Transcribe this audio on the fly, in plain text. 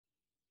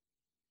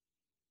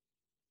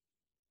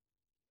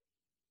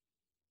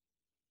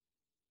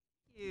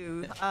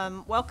you.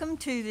 Welcome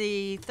to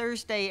the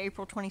Thursday,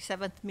 April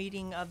 27th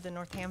meeting of the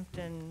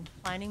Northampton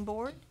Planning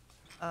Board.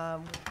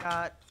 We've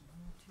got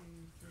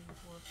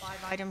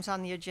 5 items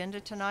on the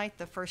agenda tonight.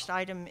 The first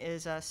item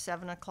is a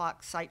 7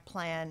 o'clock site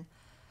plan,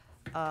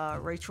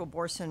 Rachel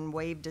Borson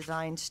Wave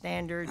Design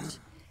Standards.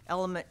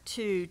 Element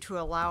 2, to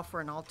allow for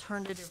an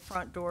alternative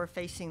front door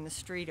facing the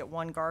street at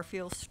 1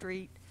 Garfield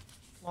Street,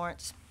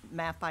 Florence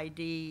map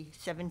ID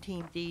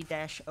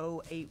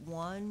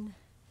 17D-081.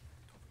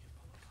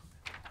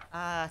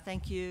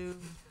 Thank you,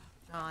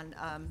 John.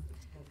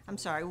 I'm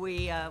sorry,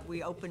 we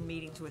open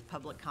meetings with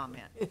public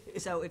comment.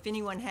 So if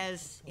anyone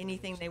has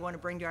anything they want to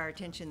bring to our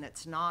attention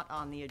that's not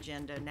on the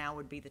agenda, now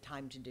would be the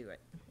time to do it.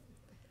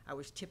 I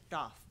was tipped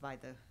off by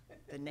the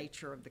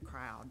nature of the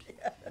crowd.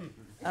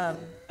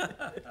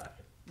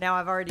 Now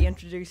I've already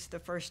introduced the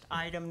first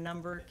item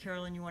number.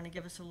 Carolyn, you want to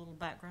give us a little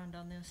background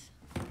on this?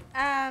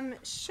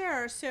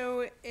 Sure.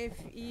 So if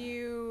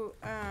you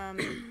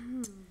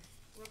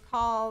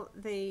recall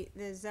the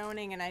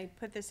zoning, and I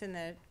put this in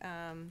the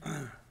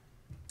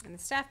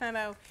staff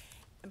memo,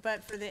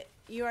 but for the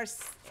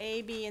URS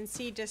A, B, and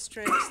C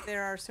districts,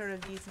 there are sort of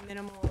these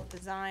minimal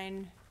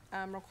design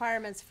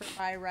requirements for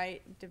by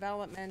right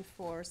development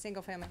for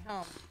single-family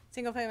home.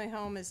 Single-family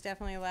home is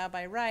definitely allowed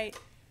by right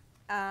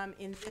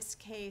in this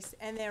case,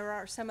 and there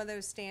are some of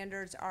those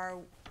standards are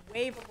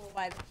waivable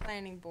by the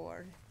planning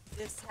board.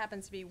 This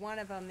happens to be one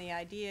of them. The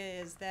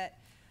idea is that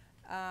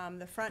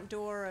the front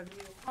door of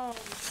new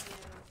homes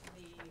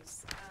in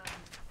these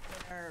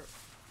that are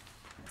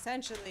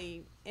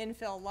essentially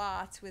infill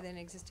lots within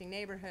existing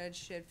neighborhoods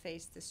should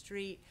face the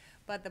street,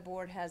 but the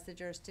board has the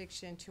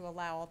jurisdiction to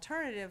allow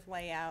alternative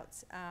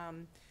layouts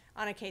on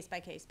a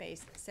case-by-case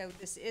basis. So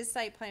this is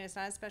site plan, it's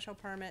not a special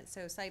permit,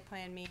 so site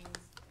plan means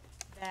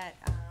that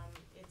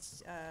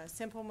it's a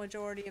simple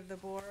majority of the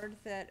board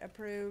that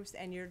approves,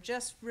 and you're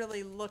just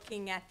really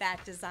looking at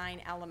that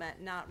design element,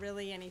 not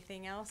really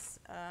anything else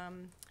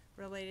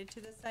related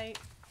to the site.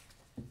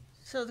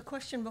 So the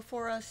question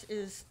before us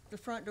is the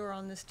front door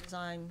on this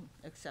design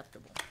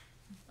acceptable,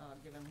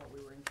 given what we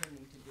were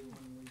intending to do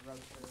when we wrote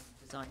the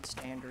design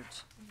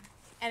standards?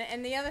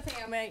 And the other thing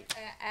I might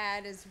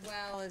add as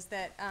well is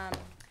that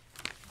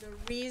the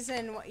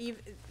reason,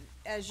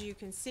 as you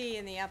can see,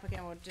 and the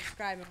applicant will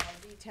describe in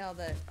more detail,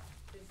 that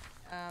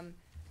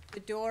the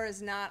door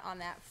is not on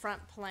that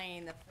front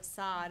plane, the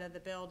facade of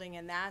the building,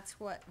 and that's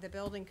what the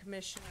building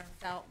commissioner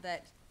felt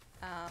that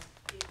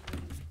it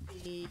would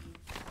be,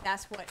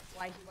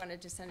 why he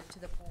wanted to send it to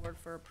the board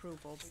for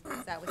approval,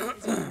 because that was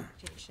his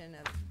interpretation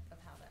of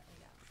how that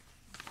laid out.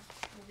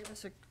 Can you give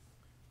us a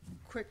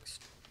quick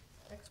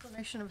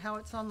explanation of how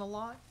it's on the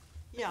lot?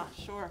 Yeah,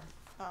 sure.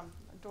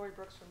 Dory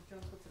Brooks from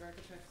Jones Woodson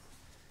Architects.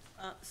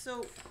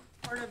 So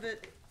part of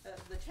it,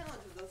 the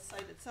challenge of the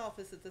site itself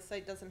is that the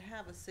site doesn't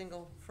have a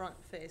single front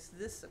face.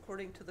 This,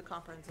 according to the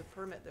comprehensive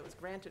permit that was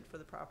granted for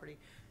the property,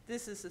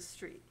 this is a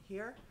street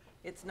here.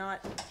 It's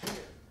not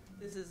here.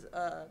 This is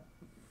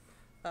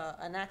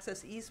an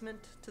access easement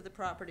to the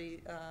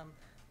property.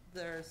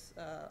 There's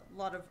a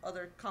lot of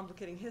other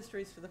complicating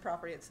histories for the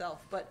property itself,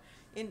 but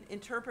in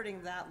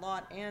interpreting that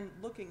lot and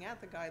looking at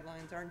the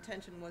guidelines, our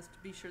intention was to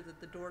be sure that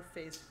the door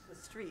faced the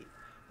street,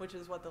 which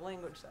is what the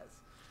language says.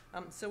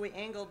 So we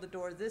angled the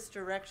door this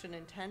direction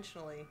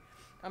intentionally.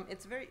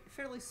 It's a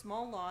fairly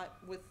small lot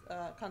with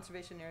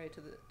conservation area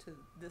to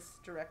this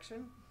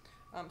direction.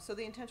 So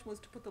the intention was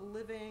to put the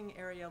living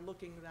area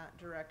looking that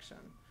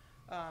direction.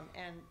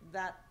 And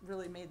that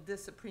really made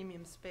this a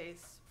premium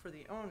space for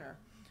the owner.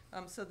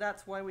 So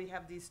that's why we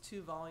have these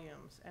 2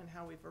 volumes and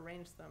how we've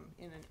arranged them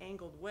in an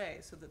angled way,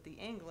 so that the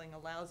angling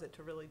allows it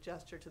to really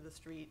gesture to the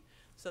street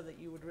so that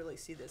you would really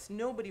see this.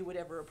 Nobody would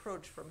ever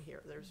approach from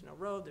here. There's no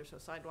road, there's no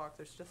sidewalk,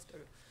 there's just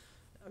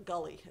a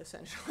gully,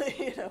 essentially,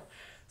 you know.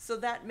 So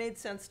that made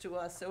sense to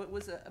us. So it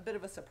was a bit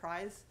of a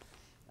surprise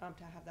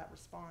to have that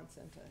response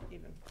and to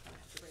even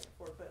have to bring it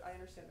forward. But I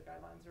understand the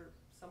guidelines are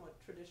somewhat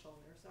traditional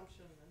in their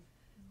assumption.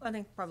 And I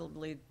think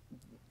probably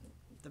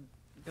the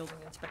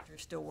building inspector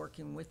is still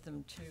working with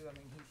them too. I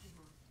mean, he's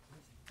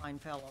a fine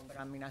fellow, but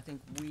I mean, I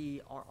think we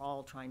are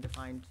all trying to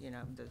find, you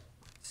know, the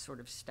sort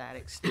of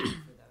static state for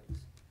those.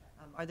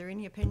 Are there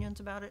any opinions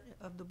about it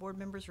of the board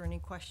members, or any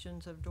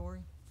questions of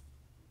Dory?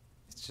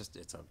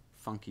 It's a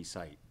funky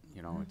site,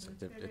 you know, it's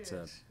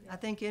a. I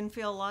think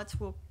infill lots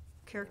will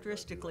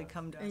characteristically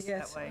come to us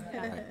that way.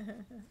 Right.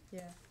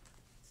 Yeah,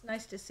 it's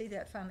nice to see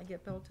that finally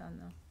get built on,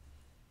 though.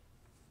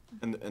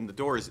 And the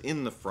door is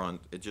in the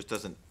front, it just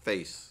doesn't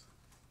face.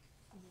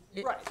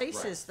 It Right.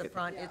 faces the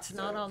front, yeah, it's so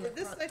not on the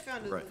this front I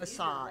found is Right. an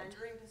facade.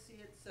 easier rendering to see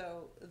it.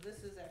 So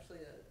this is actually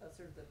a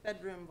sort of the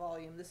bedroom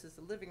volume. This is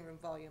the living room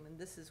volume, and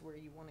this is where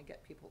you want to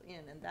get people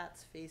in, and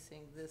that's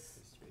facing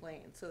this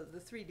plane. So the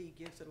 3D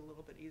gives it a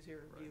little bit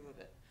easier view of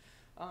it.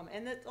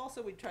 And that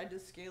also we tried to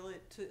scale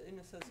it in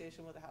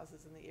association with the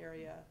houses in the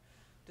area,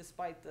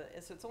 despite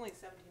so it's only a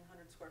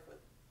 1,700 square foot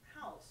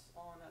house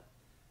on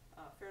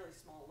a fairly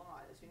small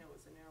lot. As you know,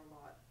 it's a narrow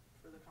lot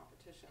for the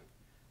competition.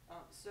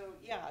 So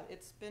yeah,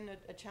 it's been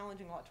a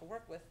challenging lot to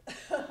work with,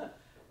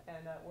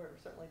 and we're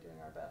certainly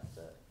doing our best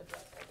to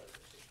address all those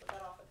issues. but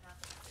that often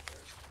happens with their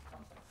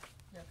process.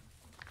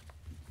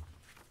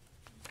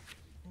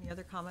 Any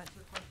other comments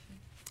or questions?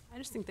 I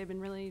just think they've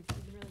been really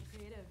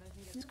creative. I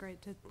think it's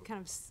great to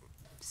kind of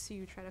see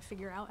you try to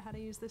figure out how to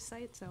use this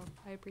site, so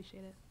I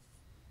appreciate it.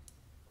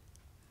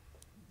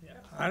 Yeah,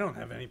 I don't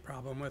have any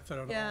problem with it at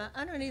all. Yeah,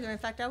 I don't either. In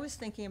fact, I was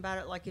thinking about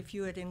it like if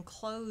you had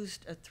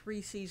enclosed a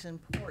 3-season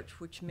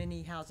porch, which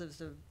many houses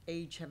of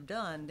age have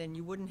done, then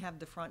you wouldn't have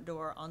the front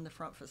door on the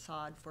front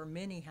facade for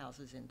many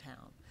houses in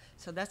town.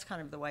 So that's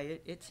kind of the way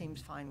it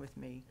seems fine with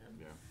me.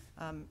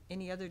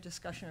 Any other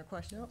discussion or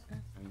questions? I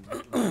mean,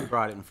 he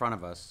brought it in front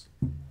of us,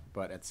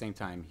 but at the same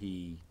time,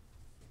 he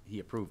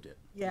approved it.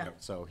 Yeah.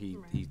 So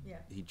Right.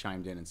 he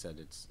chimed in and said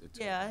it's.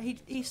 Yeah,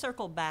 he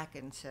circled back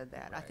and said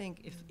that. I Right.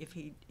 think if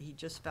he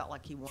just felt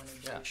like he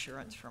wanted the Yeah.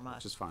 assurance from us.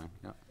 Which is fine,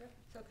 yeah.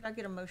 So could I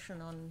get a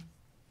motion on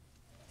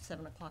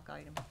 7 o'clock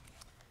item?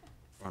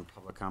 On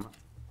public comment?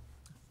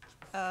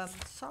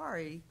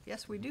 Sorry,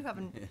 yes, we do have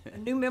a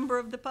new member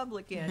of the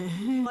public in. Would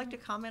you like to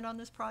comment on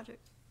this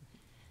project?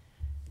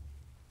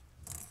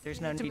 There's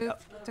no To need, move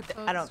to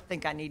I don't close.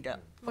 think I need to.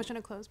 Motion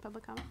to close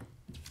public comment?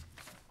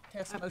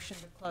 Test motion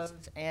to close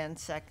and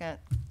second,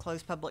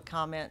 close public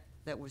comment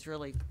that was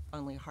really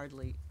only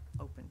hardly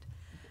opened.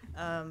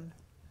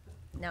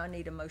 Now I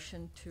need a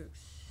motion to,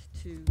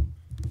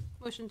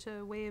 Motion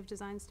to waive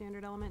design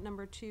standard element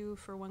number 2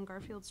 for 1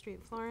 Garfield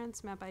Street,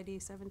 Florence, map ID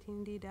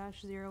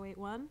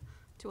 17D-081,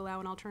 to allow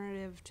an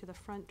alternative to the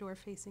front door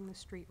facing the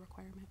street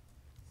requirement.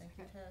 thank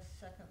you, Tess,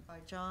 second by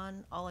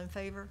John. All in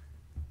favor?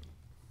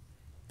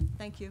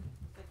 Thank you.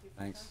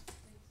 Thanks.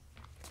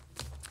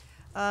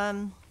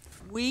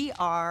 We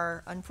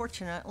are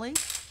unfortunately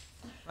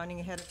running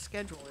ahead of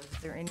schedule. Is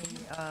there any,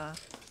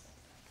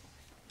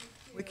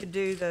 we could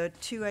do the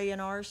 2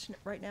 A&Rs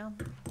right now?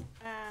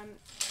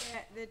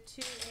 The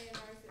 2 A&Rs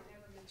that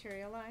never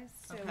materialized,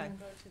 so we'll Okay.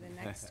 go to the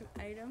next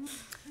item.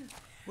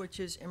 Which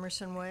is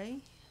Emerson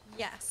Way.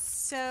 Yes,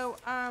 so,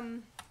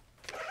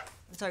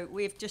 So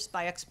we've, just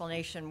by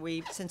explanation,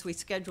 since we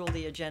scheduled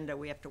the agenda,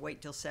 we have to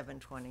wait till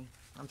 7:20.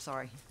 I'm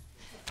sorry.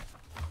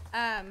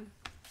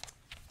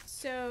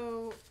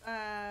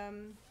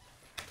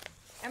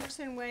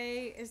 Emerson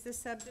Way is the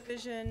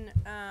subdivision,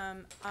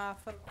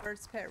 off of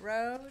Bird's Pit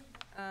Road.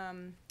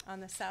 On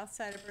the south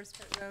side of Bird's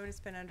Pit Road, it's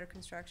been under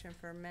construction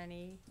for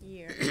many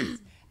years.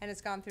 And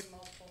it's gone through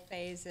multiple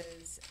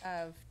phases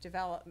of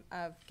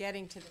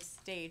getting to the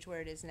stage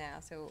where it is now,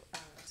 so,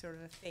 sort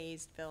of a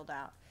phased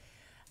build-out.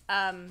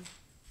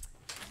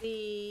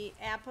 The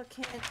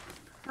applicant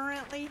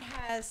currently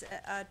has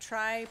a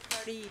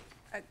tri-party,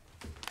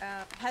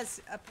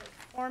 has a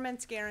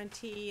performance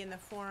guarantee in the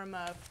form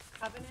of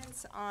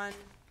covenants on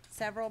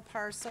several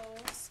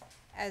parcels,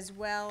 as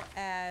well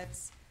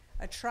as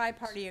a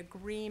tri-party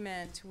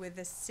agreement with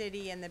the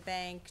city and the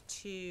bank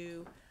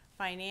to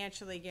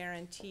financially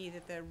guarantee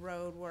that the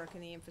road work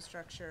and the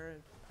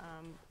infrastructure,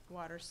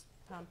 water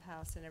pump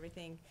house and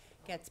everything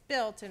gets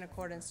built in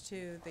accordance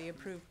to the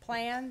approved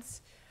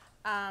plans.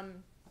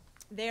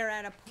 They're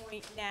at a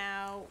point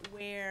now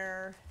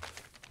where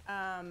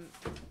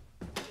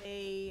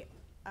they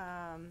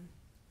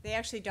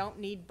actually don't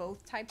need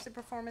both types of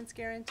performance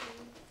guarantee.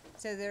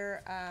 So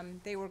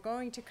they were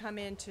going to come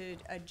in to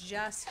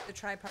adjust the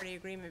tri-party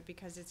agreement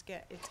because it's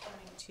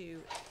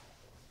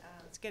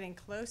getting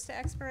close to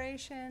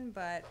expiration,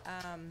 but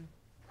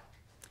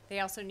they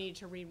also need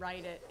to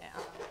rewrite it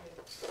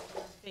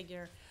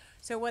figure.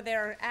 So what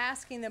they're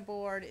asking the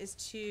board is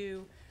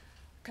to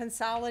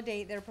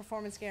consolidate their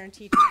performance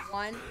guarantee to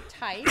one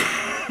type,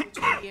 which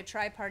would be a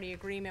tri-party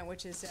agreement,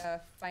 which is a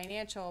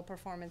financial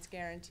performance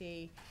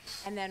guarantee,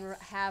 and then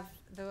have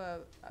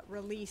the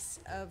release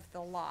of the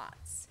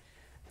lots.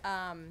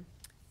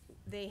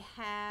 They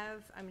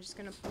have, I'm just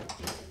gonna put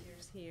the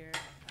figures here.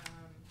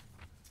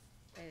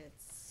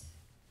 It's,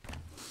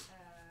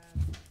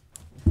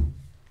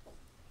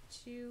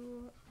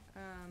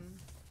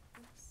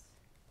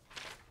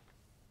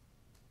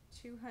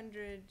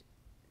 $269,000,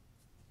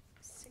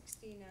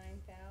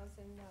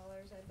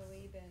 I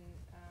believe, and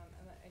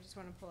I just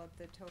want to pull up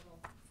the total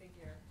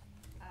figure.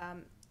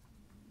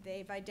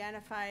 They've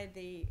identified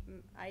the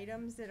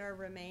items that are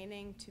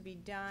remaining to be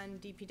done.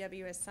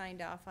 DPW has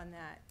signed off on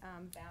that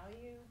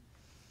value,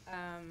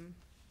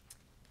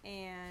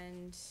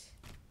 and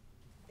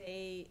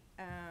they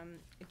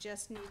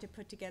just need to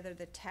put together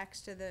the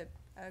text of the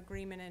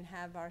agreement and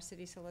have our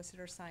city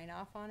solicitor sign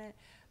off on it.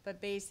 But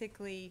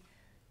basically,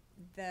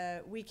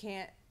 the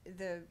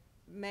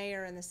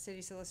mayor and the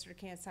city solicitor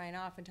can't sign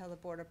off until the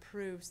board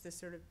approves the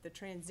sort of the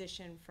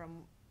transition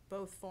from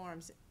both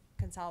forms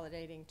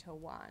consolidating to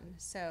one.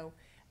 So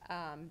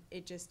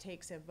it just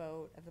takes a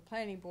vote of the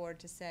planning board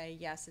to say,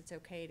 yes, it's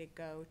okay to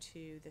go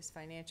to this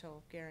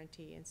financial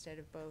guarantee instead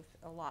of both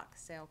a lock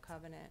sale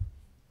covenant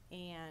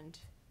and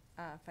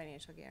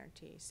financial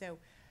guarantee. So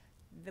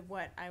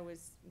what I'm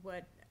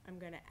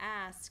gonna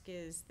ask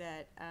is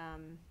that,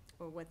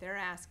 or what they're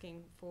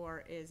asking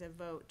for is a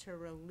vote to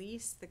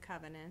release the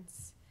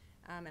covenants,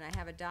 and I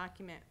have a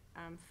document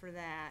for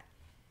that.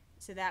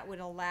 So that would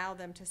allow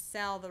them to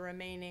sell the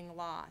remaining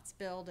lots,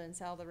 build and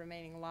sell the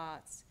remaining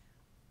lots,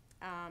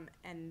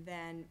 and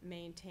then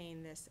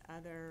maintain this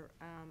other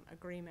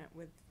agreement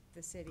with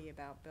the city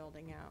about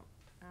building out,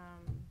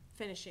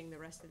 finishing the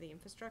rest of the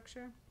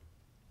infrastructure.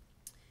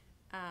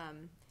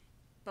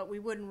 But we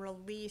wouldn't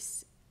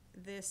release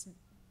this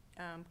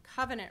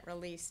covenant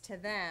release to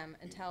them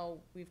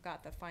until we've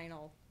got the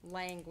final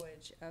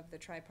language of the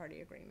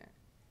tri-party agreement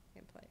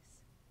in place.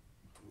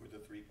 Who are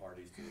the three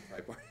parties to the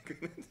tri-party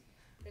agreement?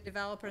 The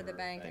developer, the Or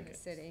bank, and the and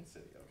city,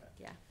 City, okay.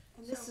 yeah.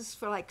 And this is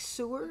for like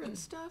sewer and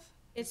stuff?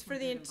 It's for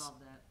the,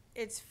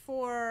 it's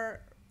for,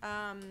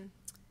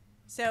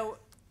 so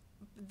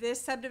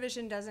this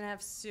subdivision doesn't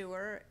have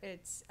sewer,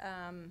 it's,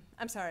 I'm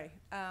sorry,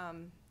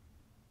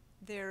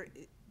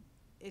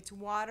 it's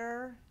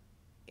water,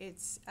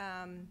 it's,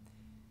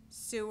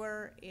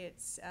 sewer,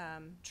 it's,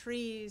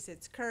 trees,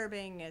 it's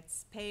curbing,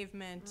 it's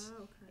pavement.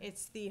 Oh, okay.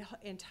 It's the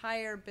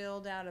entire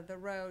build out of the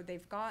road.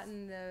 They've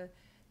gotten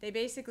they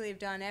basically have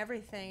done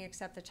everything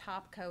except the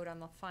top coat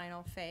on the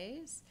final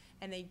phase,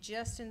 and they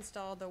just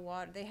installed the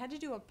water. They had to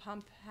do a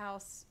pump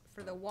house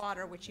for the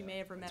water, which you may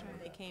have remembered,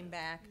 they came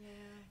back.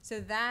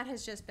 So that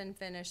has just been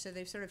finished, so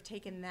they've sort of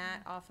taken that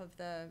off of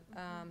the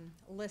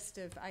list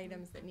of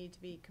items that need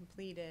to be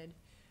completed.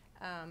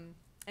 And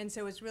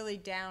so it's really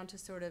down to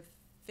sort of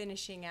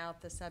finishing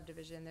out the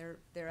subdivision.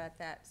 They're at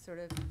that sort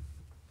of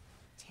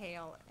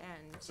tail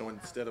end. So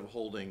instead of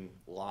holding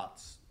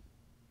lots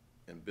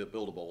and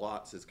buildable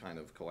lots as kind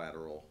of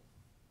collateral,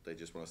 they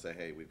just wanna say,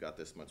 hey, we've got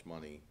this much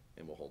money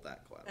and we'll hold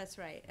that collateral. That's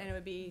right, and it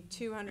would be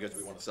 200. Because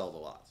we wanna sell the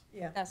lots.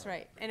 Yeah. That's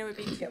right, and it would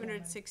be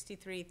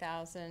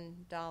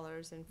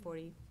 $263,000 and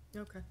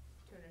Okay.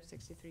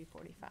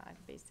 263.45,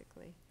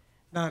 basically.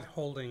 Not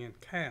holding in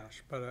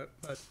cash, but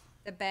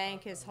The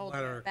bank is holding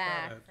letter it of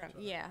back credit, from, so-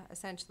 yeah,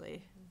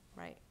 essentially,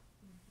 right.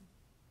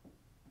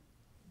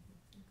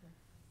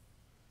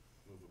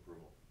 Move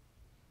approval.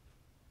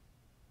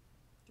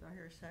 Do I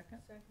hear a second?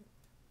 Second.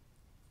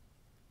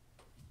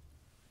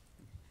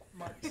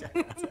 Mark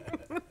seconds.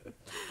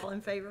 All in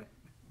favor?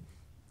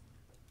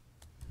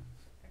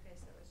 Okay,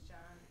 so it was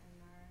John and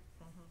Mark.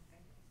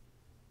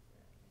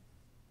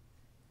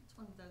 It's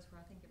one of those where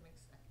I think it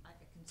makes, I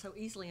can so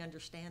easily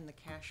understand the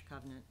cash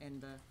covenant,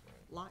 and the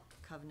lot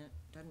covenant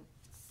doesn't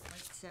quite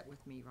set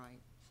with me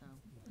right, so.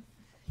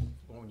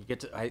 Well, when you get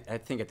to, I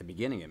think at the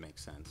beginning it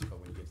makes sense, but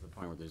when you get to the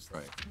point where there's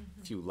Right.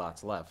 a few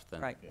lots left,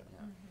 then. Right. yeah,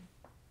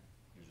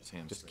 You're just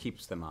hamstringing. Just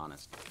keeps them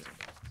honest.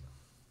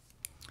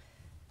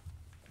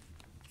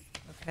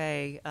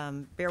 Okay,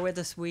 bear with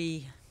us,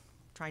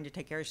 trying to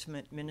take care of some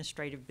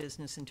administrative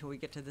business until we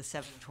get to the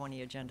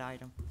 7:20 agenda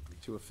item.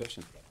 Too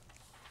efficient.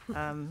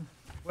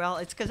 Well,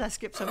 it's because I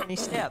skipped so many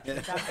steps.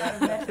 I've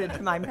got a method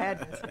to my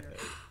madness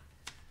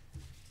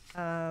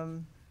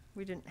here.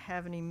 We didn't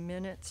have any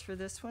minutes for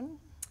this one.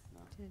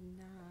 Did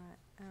not,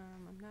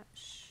 I'm not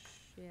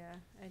yeah,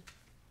 I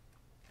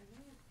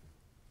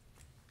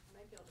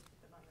might be able to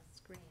put them on the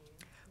screen.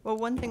 Well,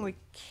 one thing we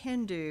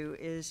can do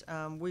is,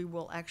 we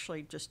will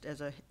actually, just as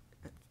a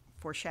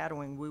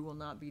foreshadowing, we will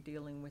not be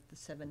dealing with the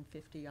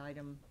 750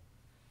 item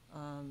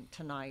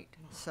tonight.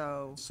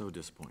 So, So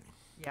disappointing.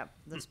 yep,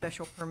 the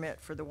special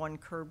permit for the one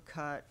curb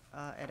cut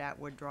at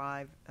Atwood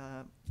Drive,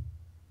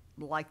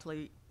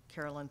 likely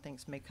Carolyn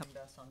thinks may come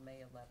to us on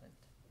May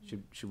 11th.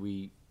 Should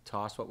we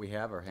toss what we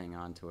have or hang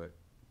on to it?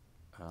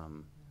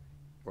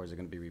 Or is it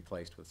gonna be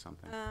replaced with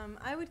something?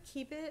 I would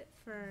keep it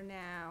for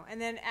now, and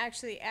then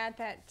actually at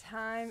that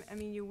time, I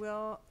mean, you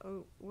will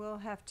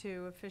have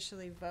to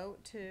officially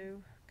vote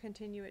to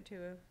continue it to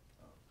a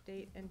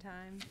date and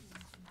time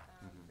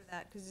for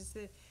that, because it's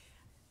the,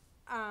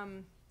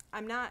 I'm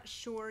not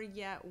sure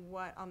yet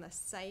what on the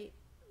site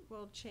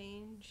will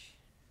change,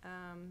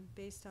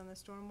 based on the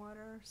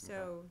stormwater,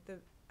 so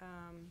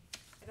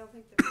I don't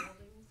think the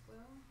buildings will,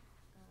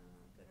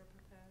 that are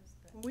proposed,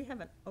 but We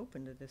haven't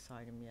opened to this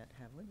item yet,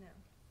 have we? no.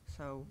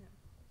 So No.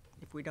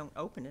 if we don't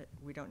open it,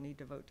 we don't need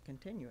to vote to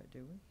continue it,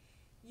 do we?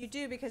 You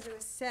do, because it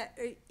was set,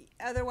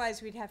 otherwise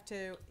you'd have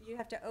to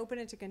open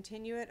it to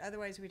continue it,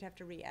 otherwise we'd have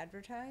to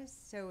re-advertise.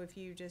 So if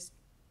you just,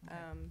 Okay.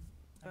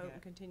 vote Okay.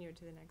 and continue it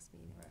to the next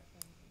meeting, then it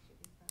should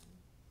be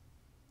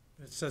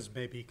fine. it says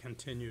may be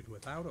continued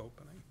without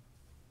opening.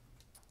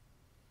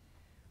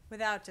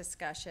 Without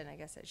discussion, I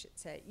guess I should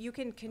say. You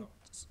can,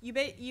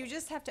 you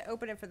just have to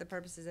open it for the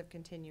purposes of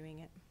continuing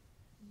it.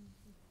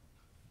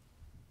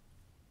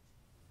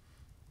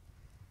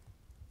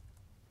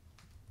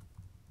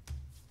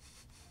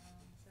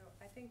 So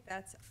I think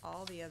that's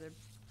all the other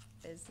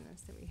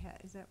business that we had.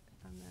 Is that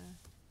on the?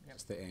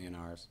 Just the A&Rs. Yeah,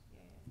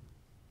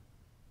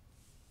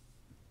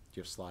 Do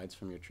you have slides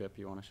from your trip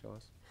you wanna show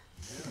us?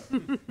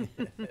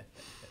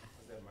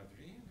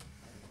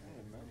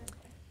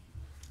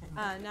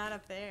 not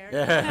up there.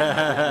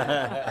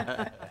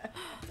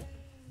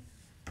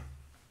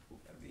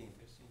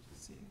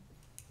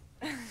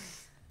 Are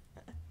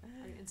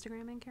you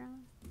Instagramming,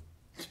 Carolyn?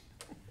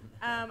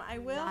 I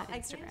will, Not I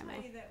can tell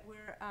Instagramming. you that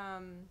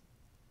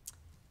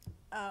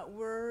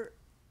we're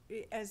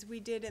as we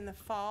did in the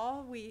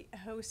fall, we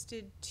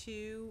hosted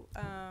two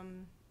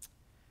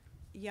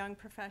young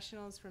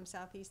professionals from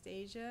Southeast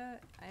Asia,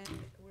 and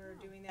we're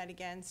doing that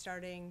again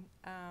starting,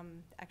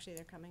 actually,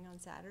 they're coming on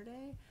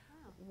Saturday.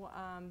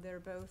 They're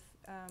both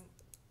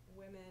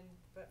women,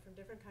 but from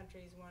different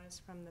countries. One is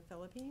from the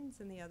Philippines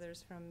and the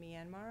other's from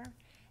Myanmar,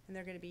 and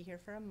they're going to be here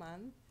for a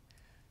month.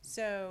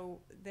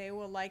 So they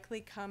will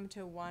likely come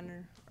to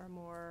one or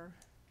more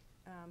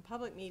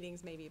public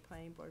meetings, maybe a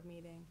planning board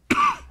meeting.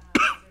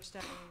 They're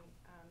studying,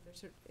 they're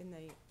sort of in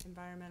the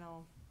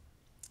environmental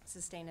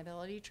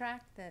sustainability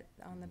track that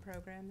on the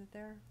program that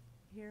they're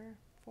here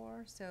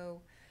for.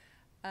 So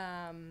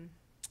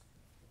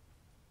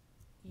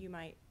you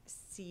might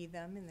see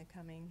them in the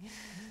coming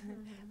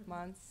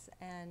months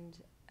and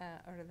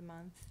or the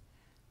month.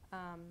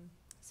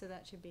 So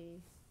that should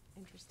be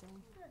interesting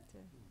to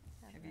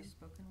have Have them. you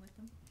spoken with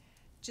them?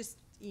 Just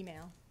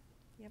email.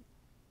 Yep.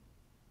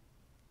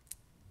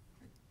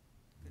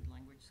 Good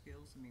language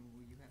skills? I mean,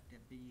 will you have to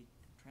be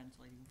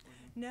translating for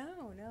them?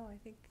 No, I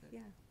think, Good.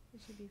 yeah,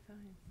 it should be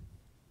fine.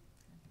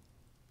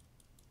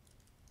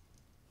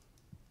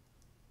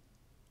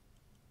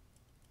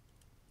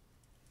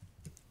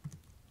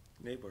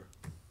 Neighbor.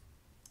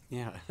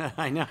 Yeah,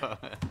 I know.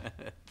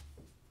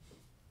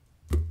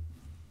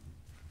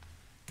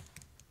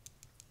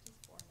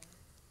 Just 4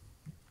 minutes.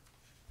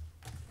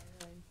 I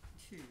really-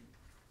 Two.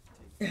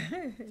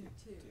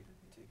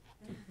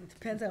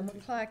 Depends on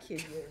what clock you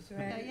use,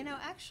 Yeah, right? you know,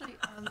 actually,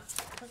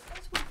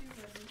 because we do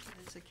run into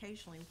this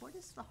occasionally, what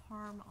is the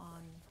harm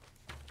on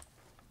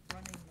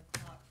running the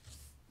clock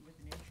with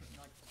an instrument,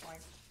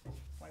 like,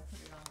 why put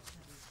it on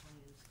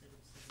 7:20 instead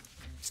of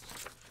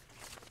 7:10?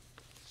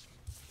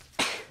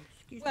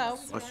 Excuse me. Well,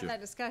 we Bless had you. that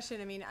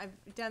discussion. I mean,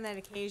 I've done that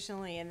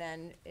occasionally, and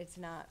then it's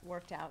not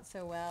worked out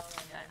so well.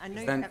 I know and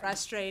you Then- have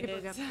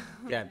frustrated.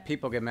 Yeah,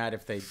 people get mad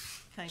if they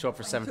kind show up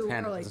for of-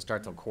 7:10, it early. doesn't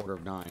start till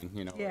 8:45,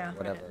 you know, or Yeah.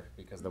 whatever,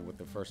 because the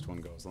first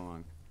one goes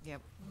long.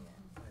 Yep.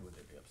 Why would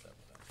they be upset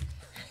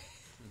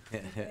with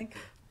that? Think-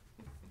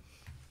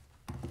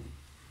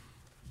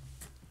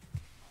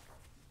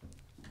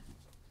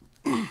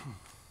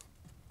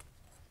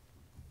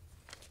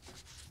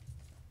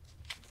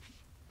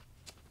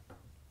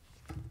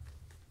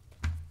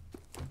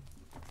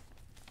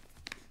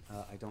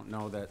 I don't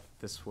know that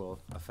this will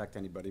affect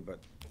anybody, but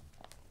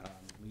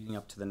leading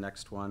up to the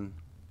next one,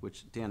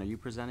 which, Dan, are you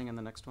presenting in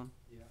the next one?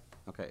 Yeah.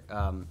 Okay.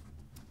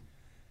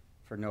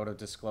 For note of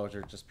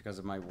disclosure, just because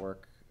of my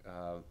work,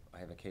 I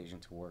have occasion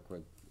to work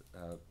with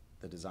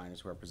the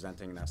designers who are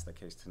presenting, and that's the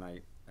case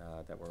tonight,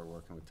 that we're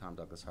working with Tom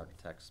Douglas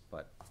Architects.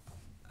 But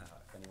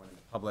if anyone in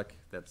the public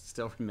that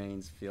still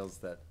remains feels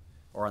that,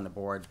 or on the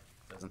board,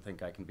 doesn't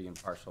think I can be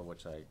impartial,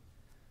 which I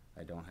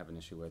don't have an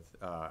issue with,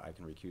 I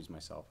can recuse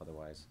myself,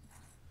 otherwise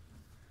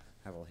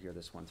I will hear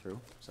this one through,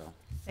 so.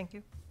 Thank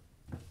you.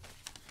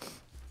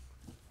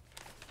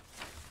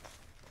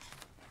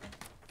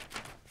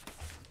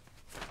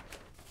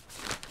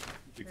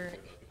 Sure.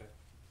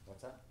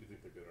 What's that? You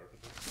think they're good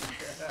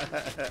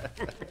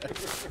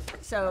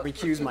architects? So,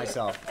 Recuse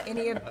myself.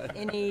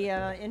 any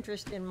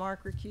interest in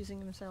Mark recusing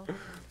himself?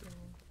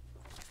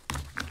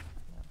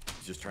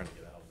 He's just trying to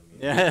get out of the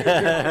meeting.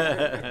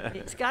 Yeah.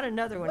 He's got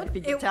another one if he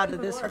It gets out of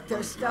wouldn't this work. one.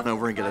 There's stuff. Run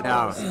over and get a No,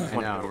 donut.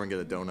 I know. Over and get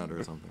a donut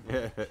or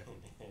something.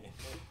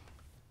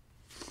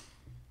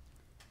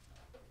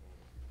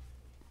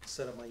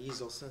 Set up my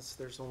easel since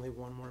there's only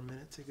 1 more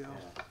minute to go.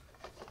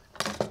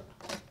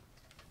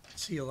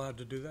 Is he allowed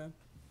to do that?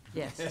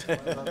 Yes.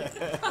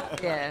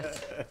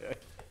 Yes.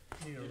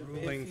 Need a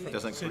ruling from the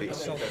Doesn't city create,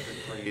 solicitor.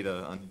 doesn't create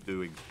a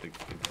undue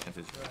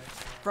advantage.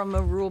 From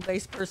a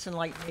rule-based person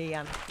like me,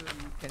 I'm sure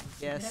you can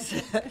guess.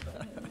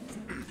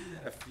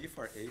 A fee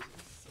for ACES,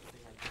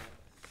 something like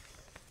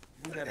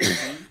that. Isn't that a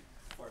fee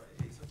for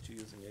ACES, to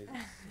using ACES?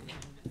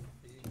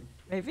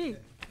 Maybe.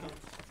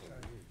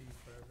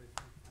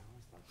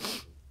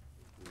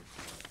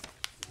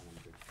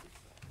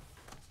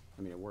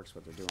 I mean, it works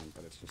what they're doing,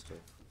 but it's just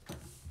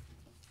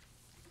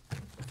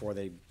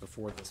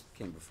before this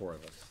came before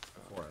us, I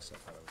thought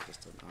it was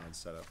just an odd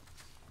setup.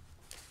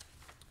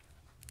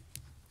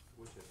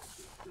 Which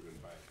is driven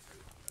by,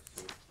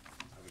 so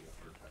having a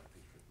hard time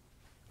picturing.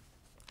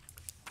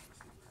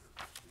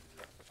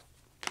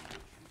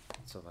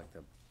 So like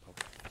the,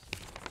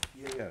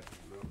 Yeah.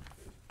 No,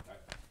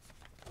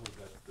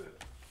 that's the,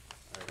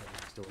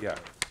 still. Yeah.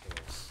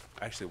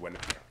 I actually went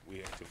in there.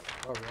 We actually.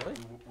 Oh, really?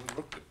 We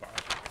looked at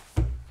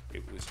Bible.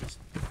 It was just,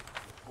 the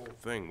whole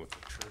thing with the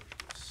church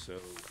was so,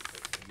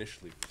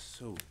 initially was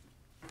so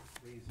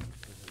crazy.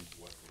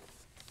 What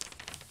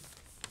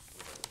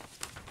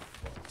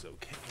was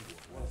okay,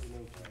 what wasn't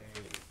okay,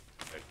 and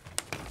like,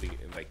 living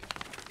in, like,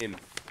 in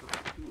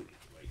perpetuity,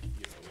 like,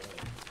 you know,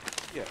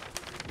 yeah.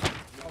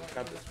 We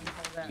got this,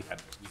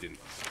 we didn't,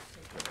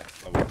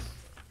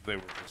 they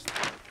were just,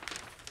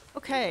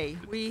 Okay,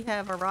 we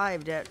have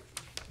arrived at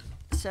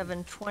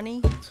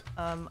 7:20.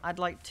 I'd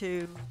like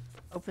to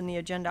Open the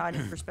agenda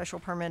item for special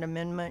permit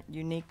amendment,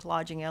 Unique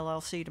Lodging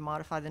LLC, to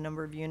modify the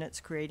number of units,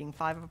 creating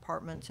 5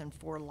 apartments and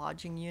 4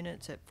 lodging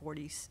units at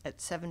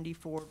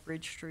 74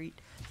 Bridge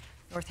Street,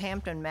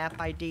 Northampton, map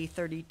ID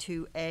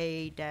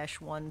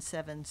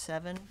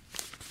 32A-177. Do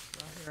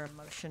I hear a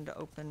motion to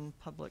open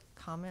public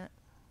comment?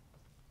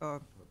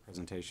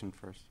 Presentation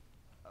first.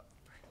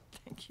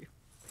 Thank you.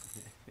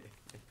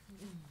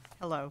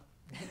 Hello.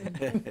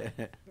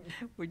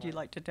 Would you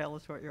like to tell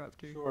us what you're up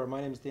to? Sure. My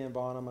name is Dan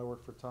Bonham. I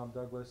work for Tom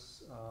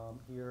Douglas,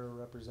 here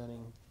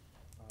representing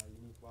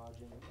Unique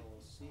Lodging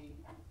LLC.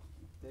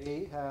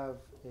 They have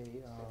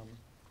a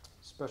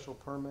special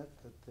permit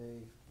that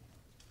they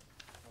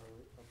are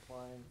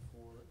applying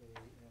for an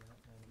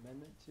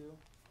amendment to.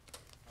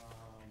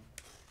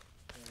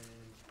 And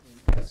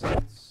in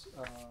essence,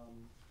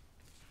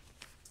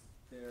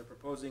 they're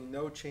proposing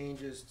no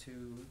changes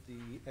to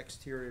the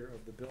exterior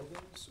of the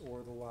buildings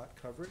or the lot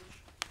coverage.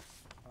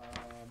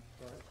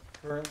 But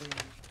currently,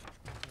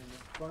 in the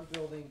front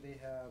building, they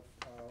have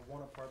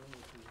 1 apartment,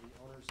 which is the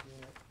owner's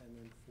unit, and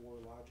then 4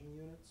 lodging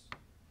units.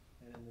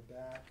 And in the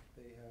back,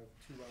 they have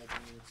 2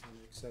 lodging units and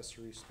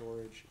accessory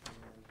storage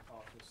and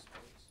office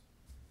space.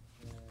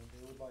 And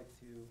they would like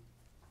to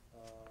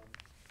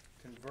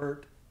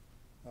convert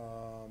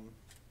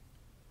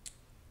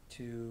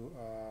to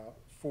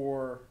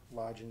 4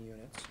 lodging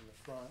units in the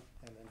front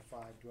and then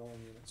 5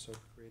 dwelling units, so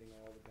creating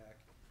all the back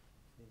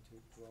into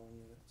dwelling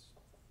units.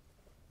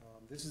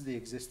 This is the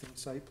existing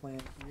site plan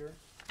here.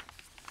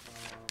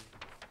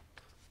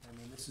 And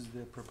then this is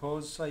the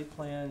proposed site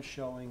plan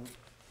showing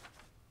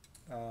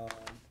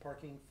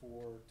parking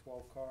for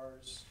 12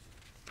 cars,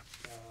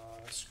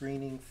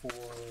 screening for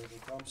the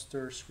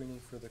dumpster, screening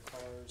for the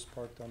cars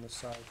parked on the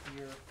side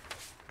here.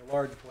 The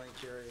large blank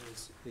area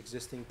is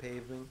existing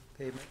pavement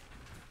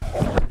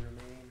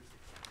remain.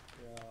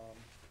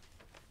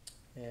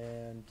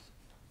 And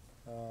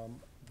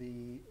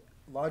the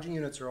lodging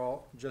units are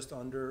all just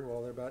under,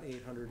 well, they're about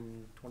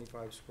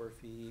 825 square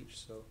feet each,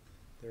 so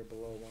they're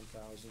below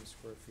 1,000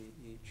 square feet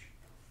each.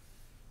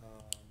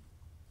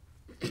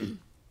 And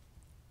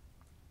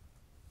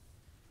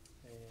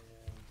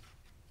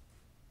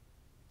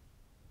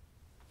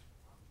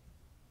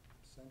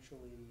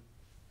essentially,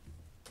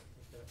 I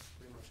think that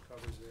pretty much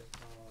covers it.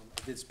 I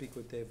did speak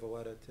with Dave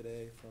Valletta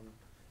today from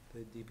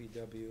the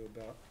DPW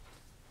about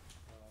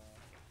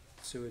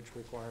sewage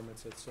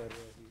requirements, et cetera.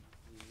 He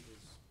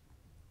is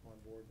on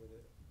board with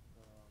it.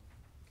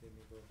 Gave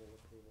me verbal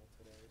approval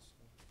today,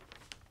 so.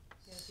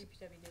 Yeah,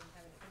 DPW didn't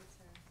have any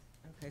concerns.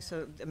 Okay,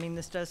 so, I mean,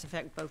 this does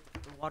affect both the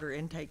water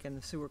intake and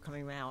the sewer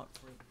coming out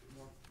for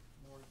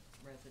more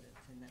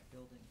residents in that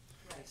building.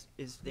 Right.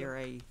 Is there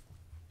a,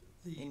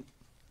 The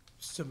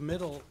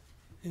submittal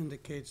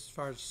indicates as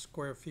far as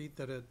square feet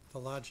that the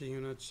lodging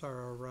units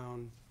are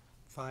around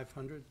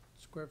 500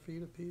 square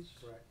feet apiece?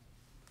 Correct.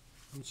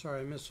 I'm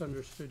sorry, I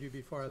misunderstood you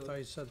before. I So- thought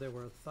you said they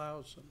were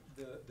 1,000.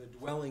 The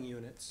dwelling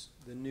units,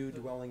 the new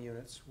dwelling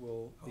units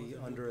will Oh, be the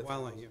new under 1,000.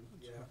 dwelling units,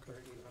 Yeah, okay.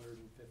 they're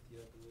 850,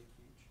 I believe,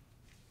 each.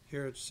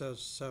 Here it says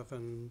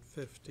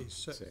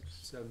 756.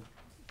 Sorry,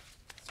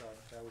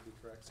 that would be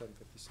correct,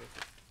 756.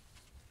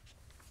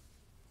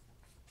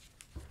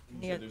 You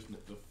said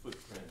the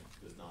footprint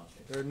does not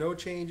change. There are no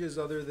changes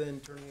other than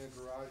turning a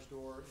garage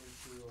door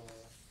into an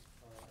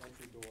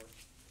entry door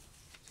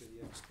to the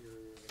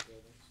exterior of the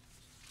buildings.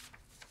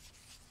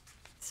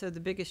 so the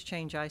biggest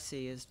change I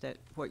see is that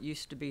what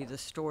used to be the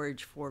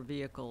storage for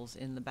vehicles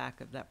in the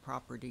back of that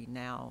property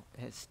now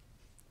has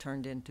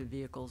turned into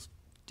vehicles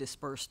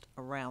dispersed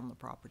around the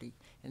property,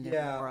 and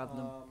there are more of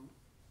them.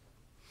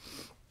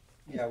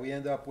 Yeah, we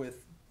end up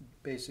with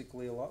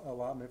basically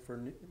allotment for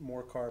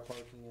more car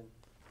parking, and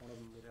one of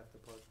them would have to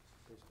park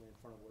basically in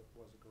front of what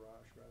was a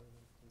garage rather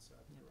than inside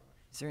the garage.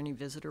 Is there any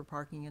visitor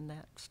parking in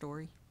that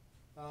story?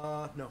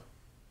 No.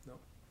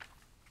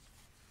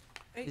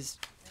 Right. Is,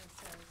 And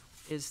so-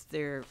 is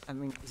there, I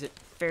mean, is it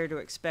fair to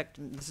expect,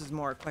 and this is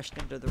more a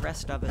question to the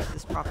rest of us,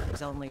 this property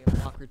is only a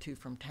block or 2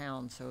 from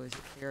town, so is it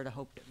fair to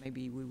hope that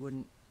maybe we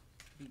wouldn't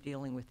be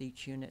dealing with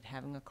each unit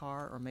having a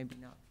car, or maybe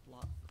not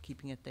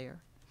keeping it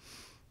there?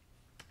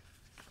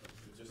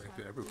 Right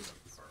to everyone. I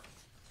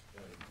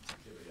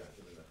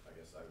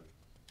guess I would.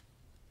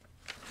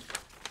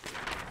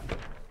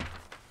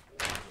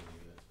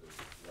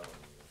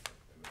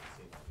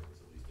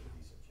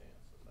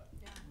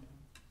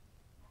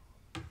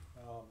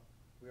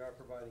 We are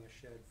providing a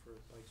shed for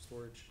bike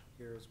storage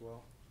here as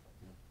well,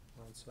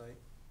 on site.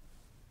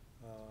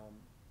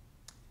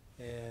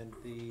 And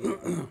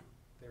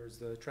there's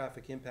the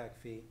traffic impact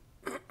fee,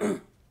 which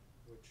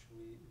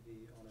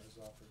the owner has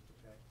offered to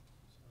pay,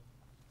 so.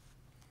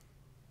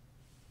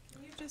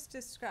 Can you just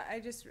describe, I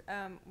just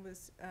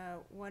was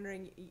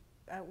wondering,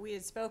 we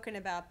had spoken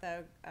about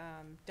the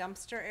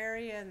dumpster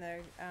area and the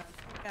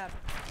pickup.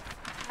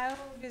 How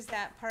does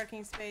that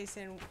parking space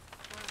in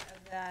front of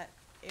that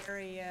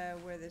area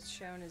where that's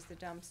shown as the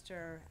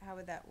dumpster, how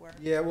would that work?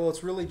 Yeah, well,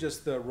 it's really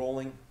just the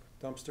rolling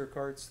dumpster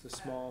carts, the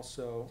small,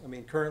 so, I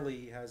mean, currently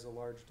he has a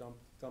large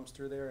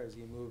dumpster there. As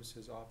he moves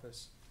his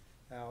office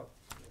out,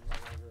 he'll no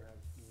longer have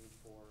need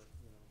for,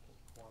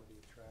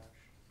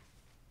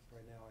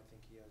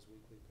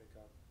 typically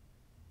pick up,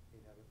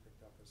 we'd have it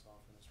picked up as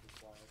often as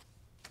required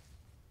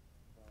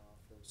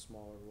for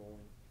smaller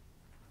rolling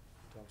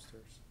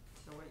dumpsters.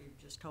 So what you've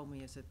just told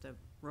me is that the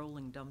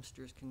rolling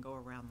dumpsters can go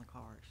around the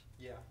cars.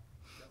 Yeah.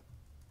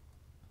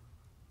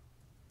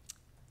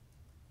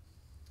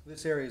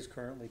 This area is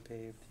currently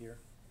paved here.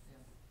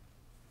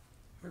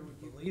 I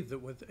would believe that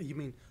with, you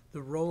mean,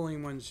 the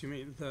rolling ones, you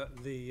mean, the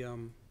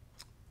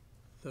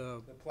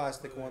The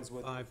plastic ones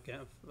with, five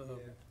gallon,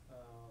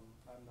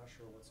 I'm not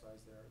sure what size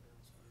they are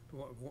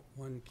now, sorry.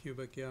 1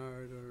 cubic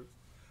yard, or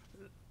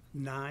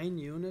 9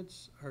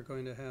 units are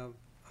going to have,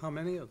 how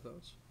many of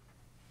those?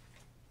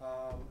 I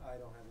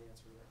don't have the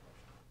answer to that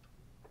question.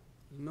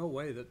 There's no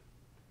way that,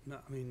 no,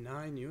 I mean,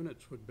 9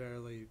 units would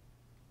barely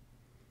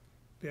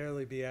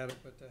be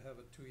adequate to have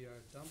a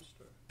 2-yard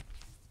dumpster.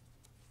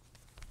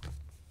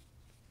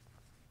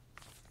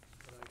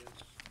 But I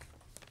guess,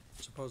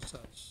 suppose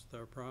that's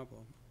their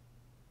problem.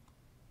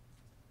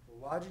 The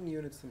lodging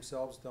units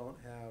themselves don't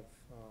have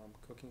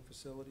cooking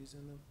facilities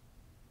in them.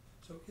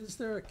 So is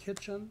there a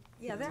kitchen?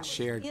 Yeah, that was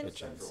Shared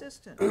kitchen.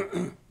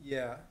 inconsistent.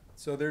 Yeah,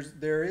 so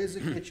there is a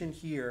kitchen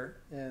here,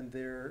 and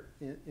there,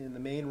 in the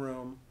main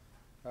room,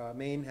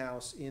 main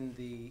house in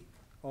the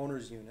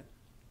owner's unit.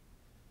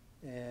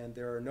 And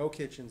there are no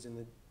kitchens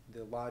in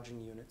the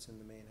lodging units in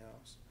the main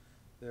house.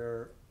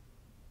 There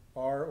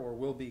are or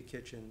will be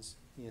kitchens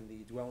in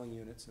the dwelling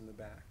units in the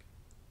back.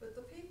 But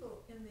the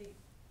people in the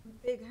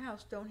big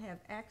house don't have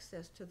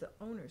access to the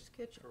owner's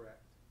kitchen. Correct.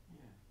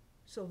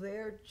 So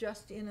they're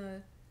just in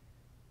a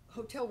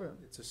hotel room.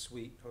 It's a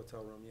suite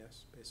hotel room,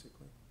 yes,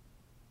 basically.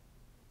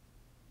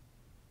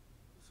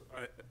 So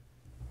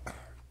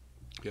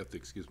you have to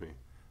excuse me.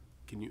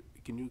 Can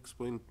you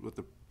explain what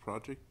the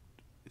project,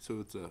 so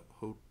it's a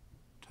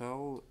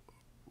hotel?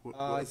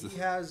 What is He this?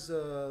 has,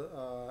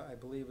 I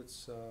believe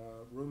it's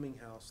a rooming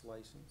house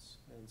license,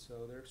 and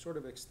so they're sort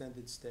of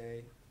extended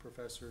stay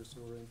professors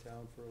who are in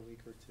town for a week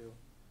or two,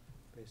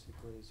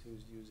 basically, is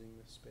who's using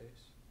this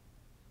space.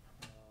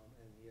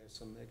 And he has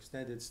some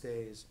extended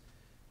stays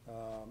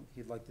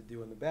he'd like to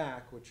do in the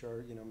back, which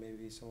are,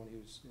 maybe someone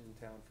who's in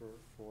town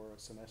for a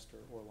semester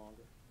or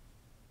longer.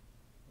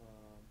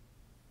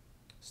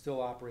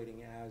 Still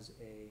operating as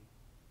a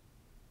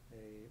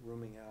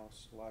rooming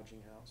house,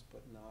 lodging house,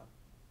 but not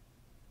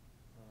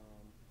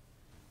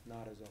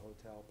as a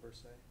hotel per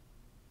se.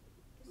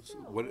 Is So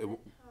there a what- limit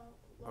how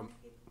long um,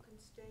 people can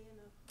stay in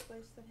a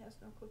place that has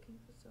no cooking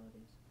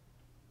facilities?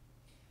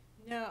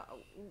 No,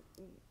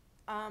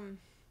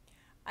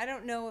 I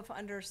don't know if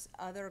under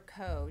other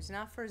codes,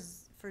 not for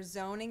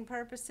zoning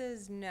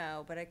purposes,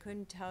 no, but I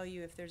couldn't tell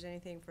you if there's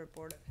anything for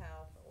Board of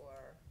Health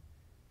or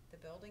the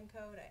building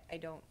code, I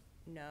don't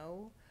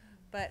know.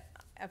 But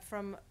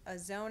from a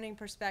zoning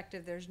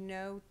perspective, there's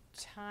no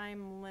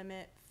time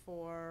limit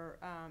for,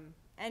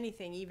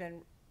 anything,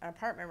 even an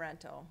apartment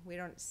rental. We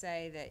don't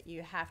say that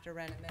you have to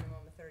rent a minimum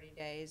of 30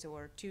 days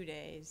or 2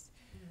 days.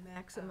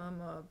 Maximum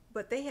of,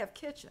 but they have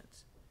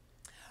kitchens.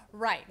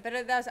 Right, but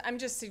I'm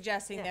just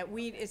suggesting Yeah, that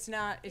it's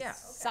not, Yeah,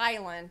 it's okay.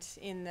 silent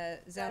in the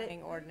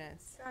zoning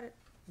ordinance. Got it.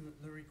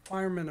 The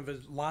requirement of a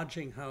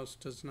lodging house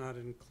does not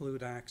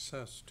include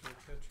access to a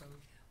kitchen.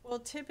 Well,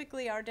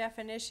 typically, our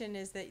definition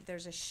is that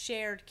there's a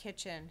shared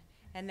kitchen,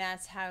 and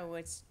that's how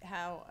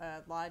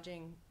a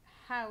lodging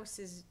house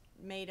is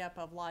made up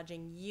of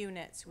lodging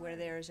units where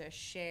there's a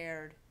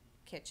shared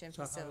kitchen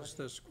So how facility. does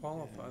this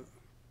qualify?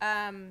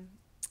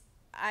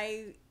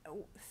 I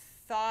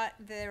thought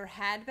there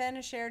had been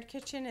a shared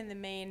kitchen in the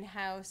main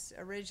house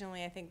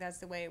originally. I think that's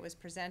the way it was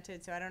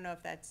presented, so I don't know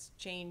if that's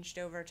changed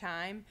over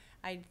time.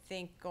 I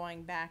think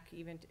going back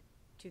even to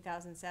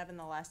 2007,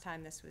 the last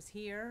time this was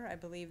here, I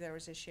believe there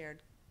was a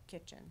shared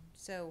kitchen.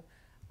 So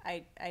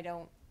I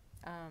don't,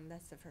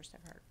 that's the first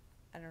I've heard.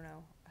 I don't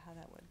know how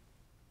that would.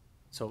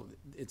 So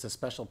it's a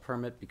special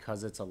permit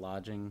because it's a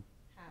lodging,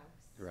 House.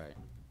 right,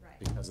 Right.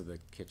 because of the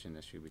kitchen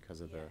issue,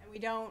 because of Yeah, the, and we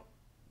don't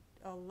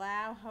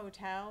allow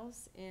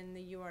hotels in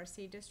the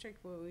URC district,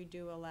 but we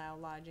do allow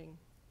lodging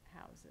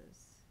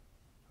houses.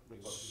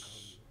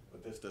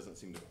 But this doesn't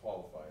seem to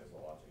qualify as a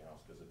lodging house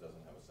because it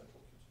doesn't have a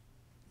central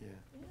kitchen.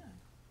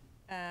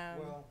 Yeah.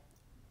 Well,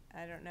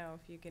 I don't know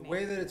if you can. the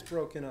way that answer it's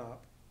broken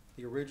up,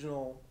 the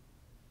original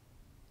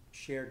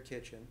shared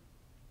kitchen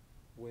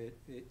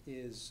it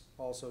is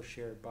also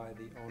shared by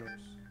the owner's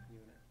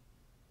unit.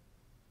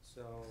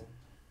 So,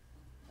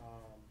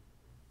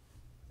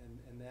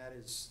 and that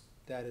is,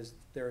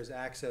 there is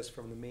access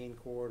from the main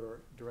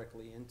corridor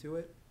directly into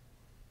it.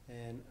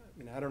 And,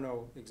 I don't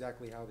know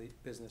exactly how the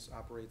business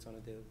operates on a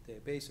day-to-day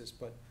basis,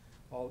 but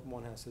all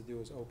one has to do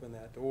is open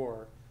that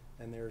door,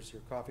 and there's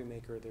your coffee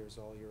maker, there's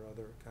all your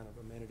other kind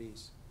of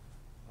amenities.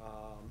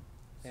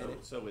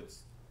 So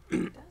it's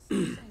It doesn't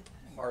say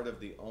that. part of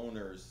the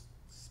owner's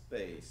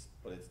space,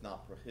 but it's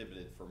not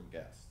prohibited from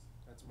guests.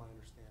 That's my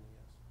understanding,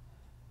 yes.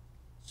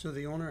 So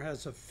the owner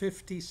has a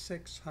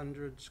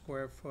 5,600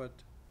 square foot,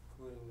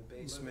 Including the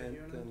basement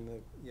unit? and the,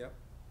 yep.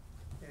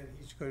 and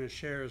he's going to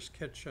share his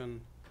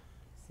kitchen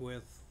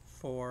with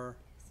 4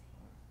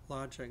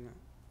 lodging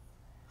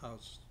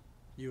house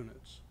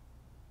units.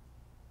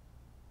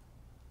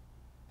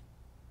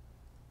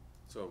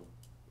 So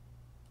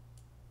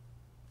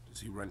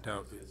Does he rent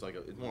out, it's like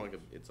it's more like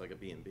it's like a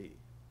B and B.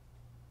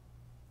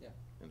 Yeah.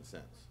 In a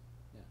sense.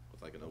 Yeah.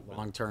 With like an open.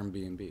 Long-term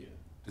B and B.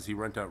 does he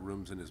rent out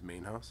rooms in his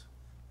main house?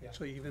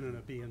 Actually, even in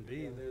a B and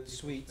B, there's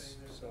Suites,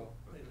 so.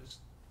 They just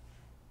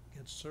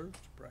get served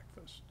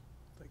breakfast.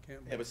 They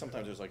can't. Yeah, but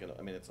sometimes there's like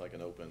I mean, it's like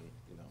an open,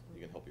 you know,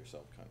 you can help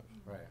yourself kind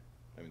of. Right.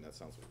 I mean, that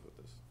sounds like what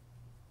this.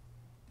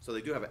 So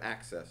they do have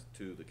access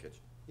to the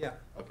kitchen. Yeah,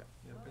 Okay.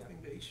 Yeah, I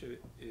think the issue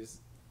is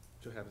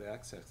to have the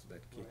access to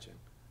that kitchen,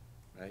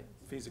 right?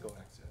 Physical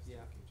access to the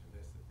Yeah. kitchen,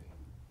 that's the thing.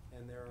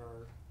 and there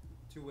are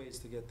two ways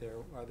to get there,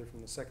 either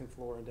from the second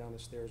floor and down the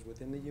stairs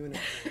within the unit,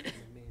 or from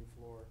the main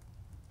floor,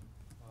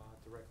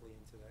 directly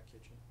into that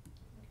kitchen.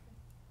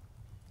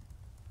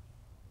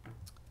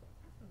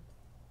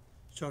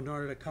 So in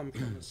order to come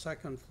from the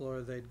second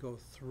floor, they'd go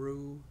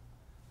through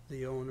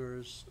the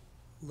owner's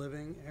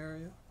living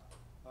area?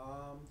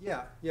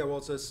 Yeah, well,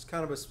 it's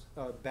kind of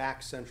a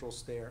back central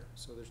stair,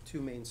 so there's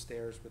two main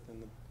stairs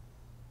within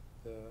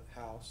the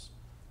house.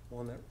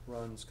 One that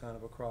runs kind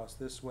of across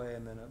this way,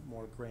 and then a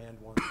more grand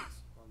one that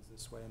runs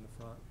this way in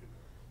the front.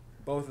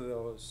 Both of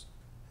those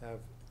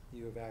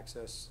you have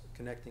access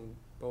connecting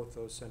both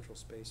those central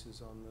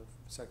spaces on the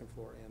second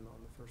floor and on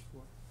the first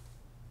floor.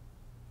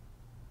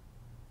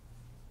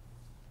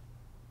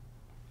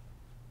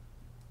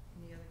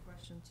 Any other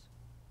questions?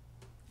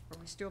 Are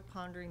we still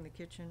pondering the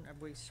kitchen?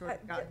 Have we sort of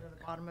yeah. gotten to the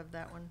bottom of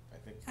that one? I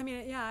think. I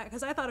mean, yeah,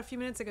 because I thought a few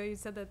minutes ago you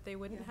said that they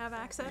wouldn't have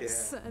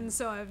access, Yeah. and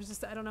so I was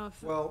just, I don't know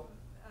if, Well,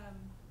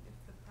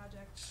 if the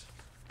project,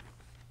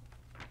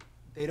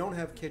 they don't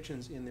have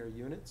kitchens in their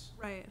units.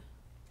 right.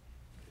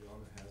 The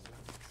owner has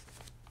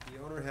one.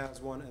 The owner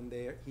has one, and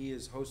he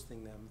is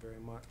hosting them very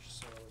much,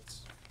 so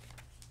it's,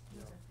 you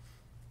know,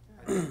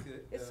 I think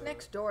that, It's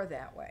next door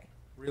that way.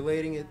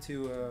 relating it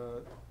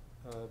to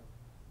a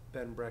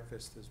bed and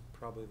breakfast is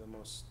probably the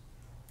most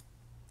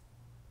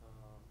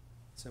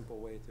simple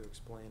way to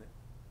explain it.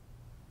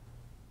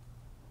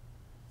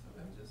 So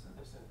let me just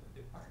understand,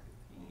 the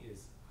thing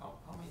is, how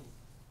many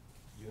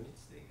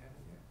units they have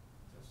in there?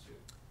 Just to,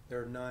 There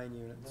are 9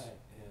 units. right,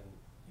 and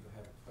you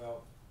have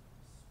 12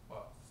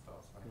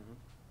 stalls, right? Mhm.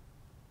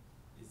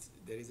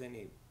 There is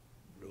any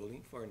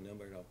ruling for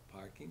number of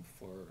parking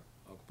for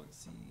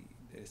occupancy?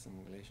 There is some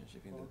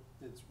relationship in Well,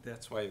 the, it's,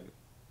 that's why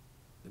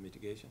the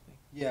mitigation thing?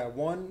 yeah,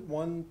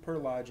 one per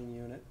lodging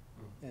unit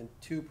Mm. and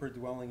 2 per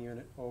dwelling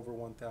unit over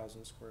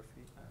 1,000 square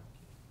feet. Ah,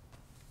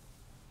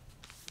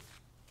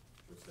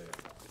 Which they are.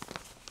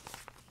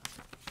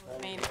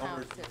 Main The house.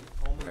 owners'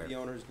 only the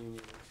owner's new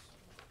units.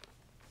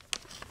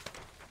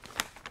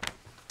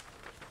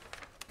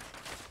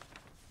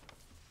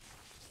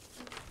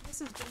 This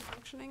has been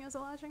functioning as a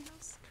lodging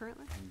house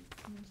currently? For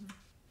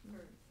a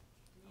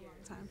long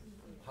time.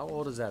 How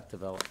old is that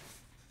development?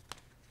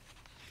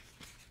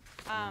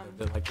 Like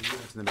the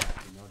units in the back,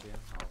 you know, Dan?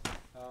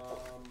 How-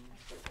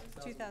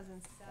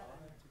 2007.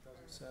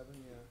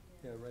 2007,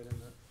 yeah, right in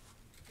the.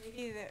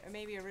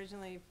 Maybe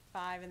originally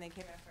 5, and they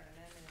came back for an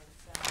amendment,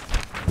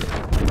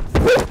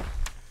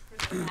 for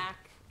the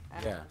back,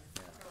 Yeah, garage.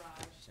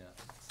 yeah.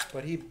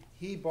 But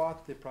he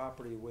bought the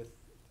property with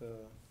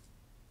the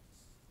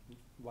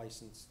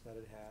license that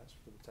it has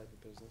for the type of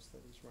business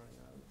that he's running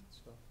out of it,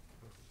 so.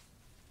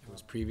 It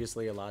was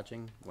previously a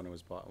lodging when it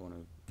was bought, oh,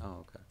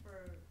 okay.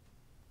 For,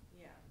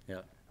 yeah, Yeah.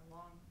 a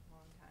long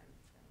time.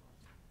 It's been a long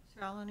time.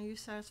 So Alan, are you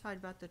satisfied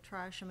about the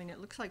trash? I mean, it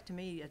looks like to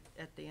me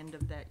at the end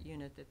of that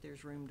unit that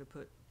there's room to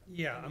put.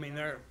 Yeah, I mean,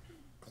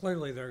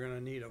 clearly they're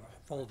gonna need a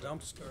full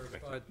dumpster,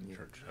 but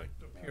Church, it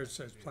appears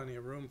there's plenty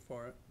of room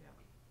for it.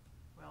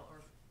 Well,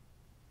 or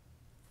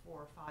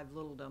 4 or 5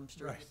 little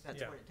dumpsters, Right, if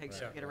that's yeah, what it takes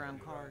right. to get around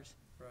cars.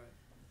 Right.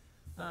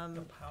 Um,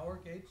 The power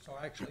gate, so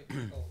actually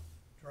people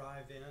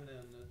drive in and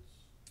it's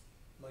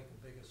like a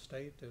big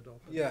estate, it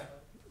opens Yeah.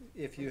 up.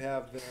 If you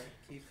have the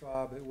key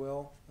fob, it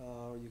will,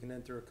 you can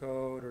enter a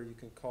code, or you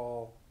can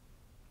call,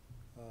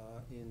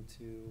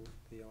 into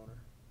the owner.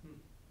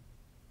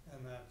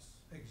 And that's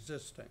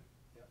existing.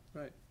 Yep.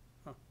 Right.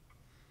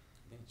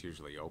 It's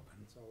usually open.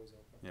 It's always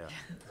open.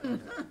 Yeah.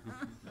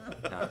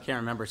 Yeah, I can't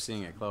remember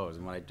seeing it closed,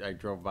 and when I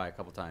drove by a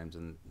couple times,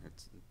 and it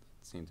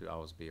seemed to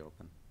always be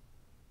open.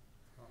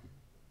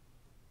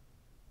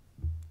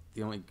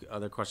 The only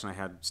other question I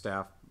had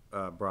staff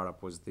brought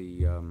up was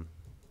the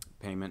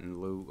payment in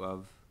lieu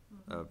of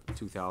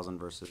 2,000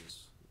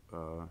 versus,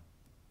 oh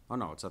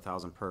no, it's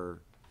 1,000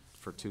 for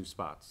 2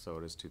 spots, so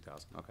it is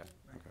 2,000, okay,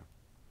 okay.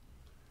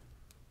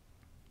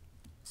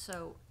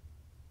 So,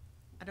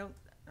 I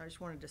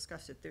just want to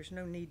discuss it. There's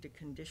no need to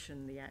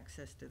condition the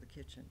access to the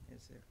kitchen,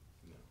 is there?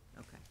 No.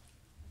 Okay.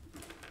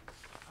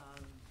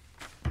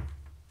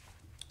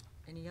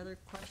 Any other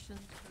questions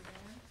for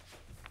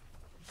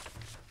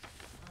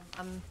Dan?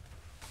 I'm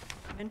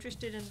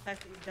interested in the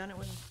fact that you've done it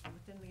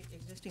within the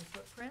existing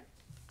footprint.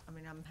 I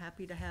mean, I'm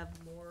happy to have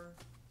more,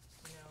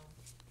 you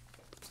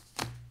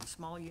know,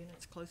 small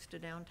units close to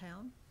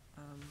downtown.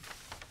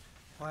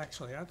 Well,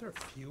 actually, aren't there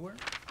fewer?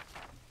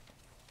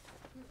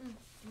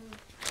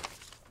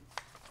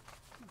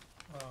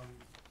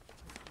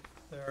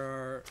 There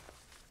are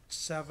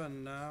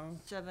 7 now?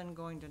 7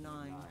 going to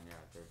 9. Yeah,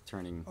 they're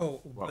turning, Oh,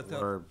 what but the,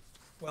 were,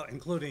 well,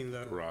 including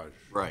the. Garage.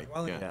 Right,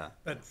 dwelling, yeah.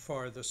 But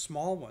for the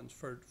small ones,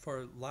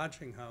 for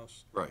lodging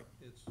house, Right.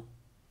 it's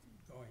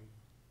going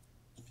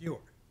fewer.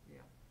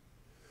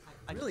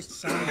 I Really just-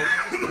 sound,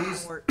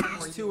 more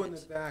These two in the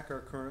units. back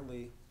are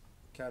currently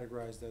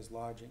categorized as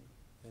lodging,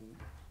 and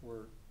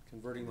we're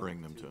converting them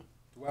Bring them to to,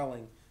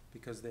 dwelling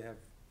because they have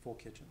full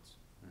kitchens.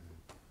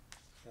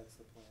 That's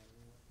the plan.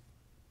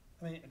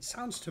 I mean, it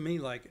sounds to me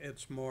like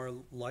it's more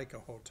like a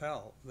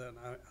hotel than,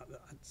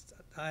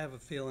 I have a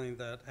feeling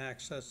that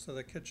access to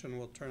the kitchen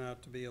will turn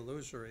out to be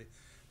illusory.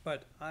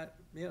 But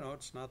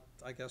it's not,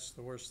 I guess,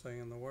 the worst thing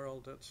in the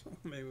world. It's,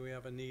 maybe we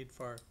have a need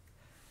for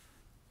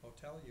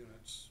hotel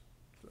units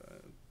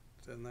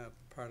in that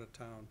part of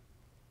town.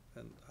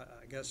 And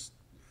I guess,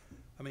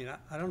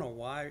 I don't know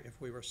why,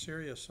 if we were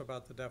serious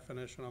about the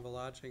definition of a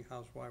lodging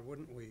house, why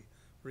wouldn't we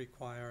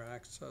require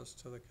access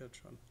to the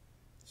kitchen?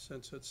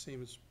 Since it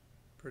seems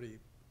pretty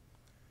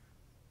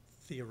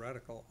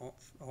theoretical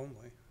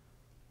only.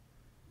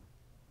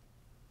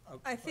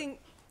 I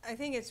think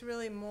it's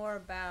really more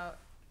about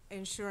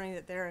ensuring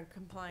that they're in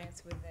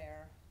compliance with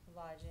their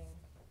lodging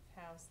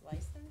house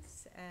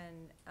license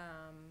and,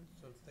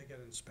 So they get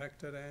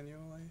inspected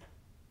annually?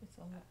 It's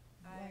a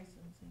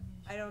licensing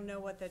I don't know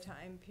what the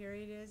time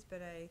period is,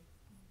 but I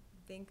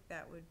think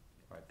that would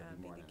right, that'd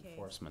be be more the an case.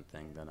 enforcement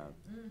thing than a,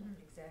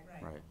 Exactly.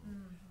 Right. right.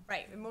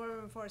 Right, more of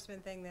an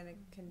enforcement thing than a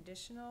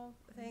conditional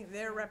thing.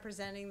 They're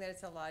representing that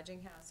it's a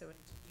lodging house, so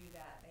to do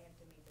that, they have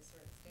to meet the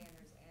certain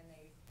standards, and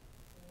they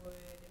would,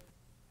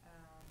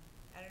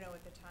 I don't know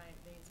what the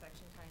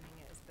inspection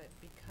timing is, but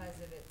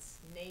because of its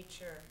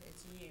nature,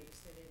 its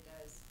use, that it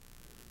does.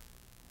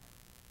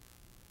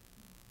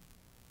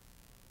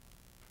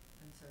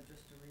 And so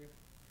just to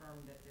reaffirm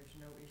that there's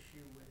no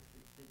issue with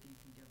the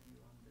DPW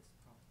on this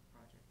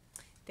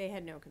project. They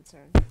had no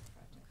concern.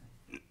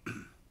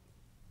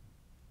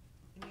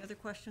 Any other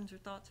questions or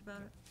thoughts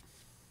about it?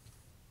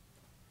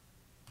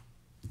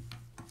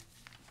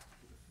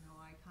 No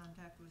eye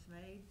contact was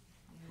made.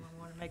 Anyone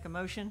want to make a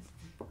motion?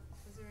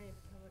 Is there any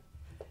public?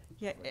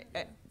 Yeah,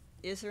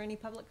 is there any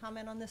public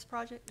comment on this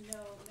project? No,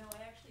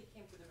 I actually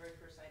came for the very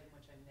first item,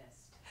 which I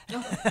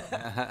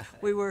missed.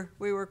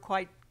 We were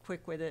quite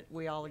quick with it.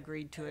 We all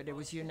agreed to it. It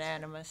was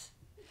unanimous.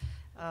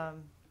 To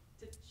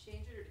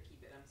change it or to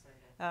keep it? I'm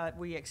sorry.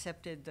 We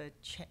accepted the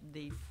Got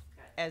it.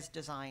 as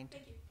designed.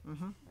 Thank you.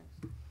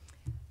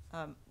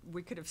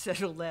 We could have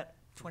settled that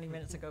 20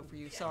 minutes ago for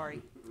you,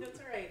 sorry. That's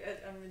all right.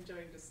 I'm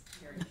enjoying just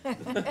hearing.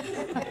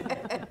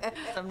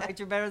 Some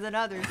nights are better than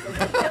others.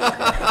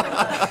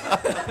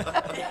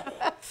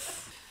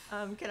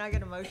 Can I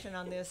get a motion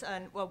on this?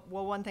 And, well,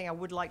 one thing I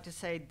would like to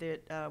say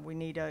that we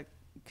need a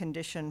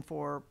condition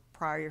for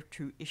prior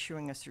to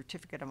issuing a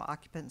certificate of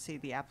occupancy,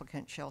 the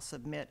applicant shall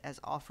submit as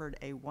offered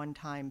a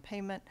one-time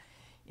payment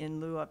in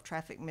lieu of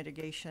traffic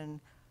mitigation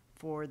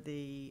for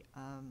the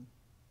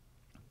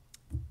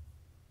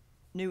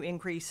new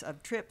increase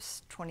of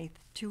trips,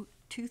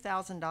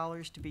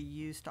 $2,000 to be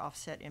used to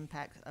offset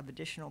impacts of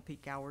additional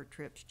peak hour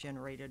trips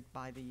generated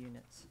by the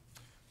units.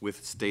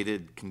 with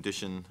stated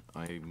condition,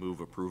 I move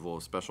approval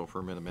of special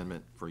permit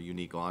amendment for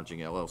Unique Lodging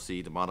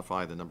LLC to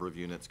modify the number of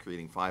units,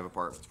 creating 5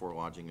 apartments, 4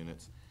 lodging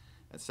units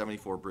at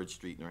 74 Bridge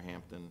Street,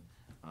 Northampton,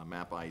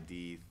 map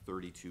ID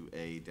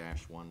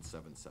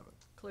 32A-177.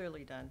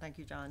 Clearly done. Thank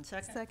you, John.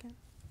 Second? Second.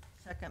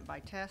 Second by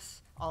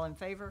Tess. All in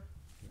favor?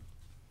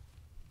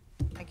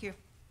 Thank you.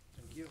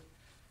 Thank you.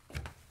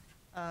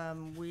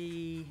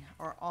 We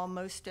are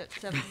almost at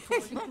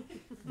 7:40.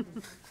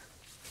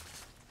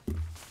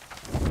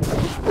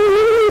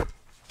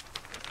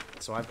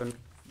 So I've been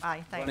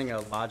Aye, thanks. running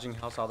a lodging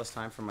house all this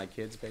time for my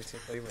kids,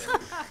 basically, with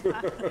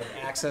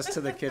access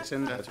to the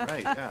kitchen. That's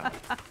right, yeah.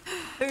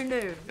 Who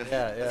knew?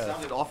 Yeah, It yeah,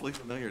 sounded awfully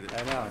familiar to me.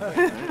 I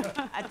know.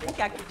 I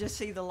think I could just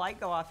see the light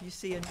go off. You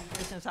see a new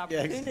business Yeah,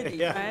 opportunity yeah. in the You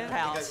guys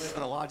house. live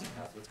in a lodging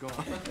house, what's going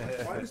on?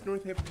 Why does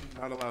Northampton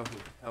not allow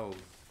hotels?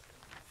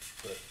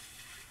 But,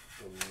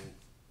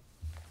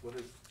 what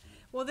is,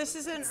 Well, this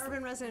is an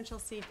urban residential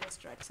C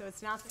district, so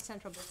it's not the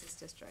central business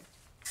district.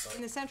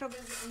 In the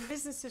in the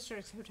business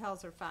district,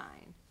 hotels are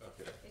fine.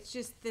 okay. It's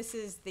just, this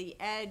is the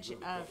edge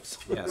of.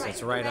 Yes,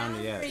 it's right on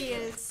the edge. Boundary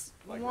is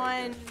Like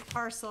right one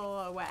parcel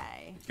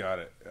away, Got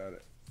it, got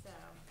it. so,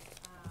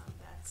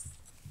 that's,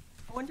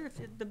 I wonder if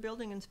the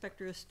building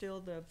inspector is still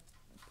the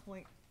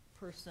point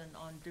person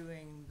on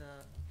doing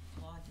the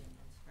lodging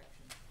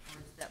inspection,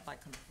 or is that by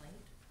complaint?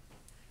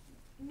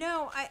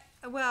 no,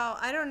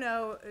 I don't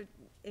know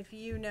if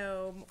you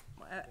know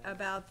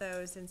about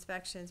those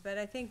inspections, but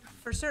I think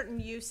for certain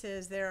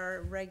uses, there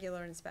are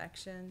regular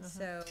inspections,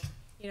 so,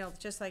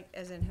 just like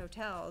as in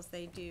hotels,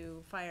 they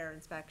do fire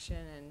inspection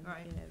and,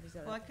 Right. these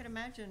Well, I other. could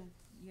imagine,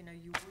 you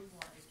would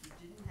want, if you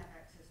didn't have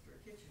access to a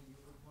kitchen, you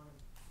would want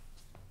to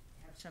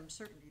have some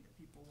certainty that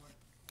people weren't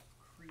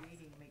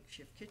creating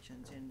makeshift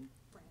kitchens in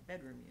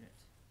bedroom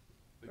units.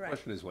 The Right.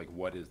 question is like,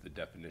 what is the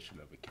definition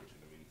of a kitchen?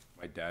 I mean,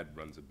 my dad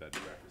runs a bed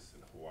and breakfast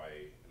in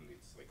Hawaii, and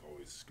it's like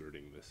always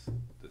skirting this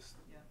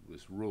Yeah.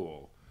 this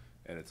rule,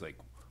 and it's like,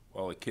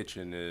 Well, a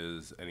kitchen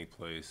is any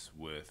place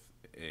with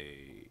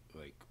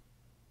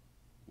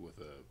with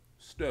a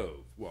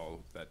stove.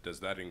 Well, does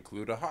that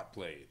include a hot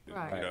plate?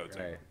 Right. You know, it's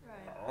like,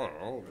 I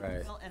don't know.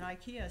 Right. Well, and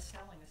IKEA is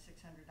selling a $600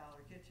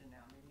 kitchen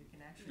now. I mean, you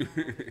can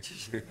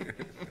actually.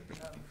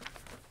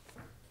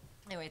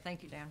 Anyway,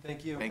 thank you, Dan.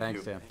 Thank you. Thank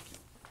Thanks, you.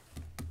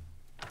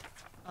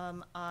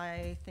 Dan.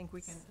 I think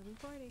we can,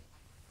 7:40.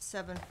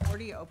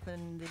 7:40,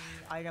 open the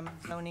item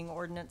zoning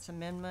ordinance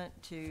amendment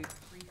to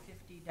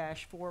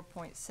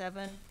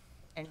 350-4.7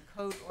 and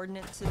code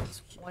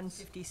ordinances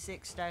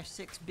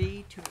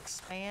 156-6B to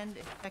expand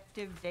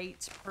effective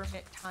dates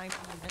permit time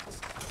limits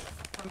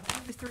from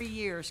 2 to 3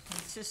 years,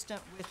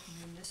 consistent with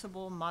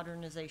Municipal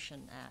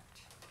Modernization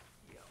Act.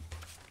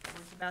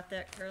 Words about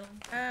that,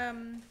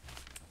 Carolyn?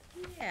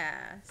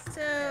 Yeah,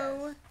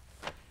 so,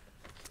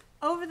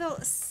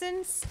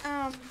 since,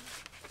 I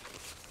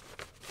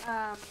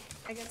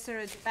guess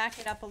sort of to back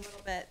it up a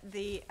little bit,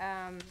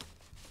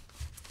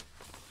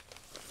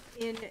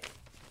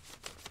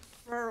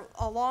 for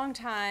a long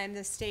time,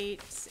 the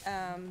states,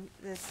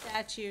 the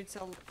statutes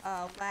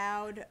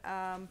allowed,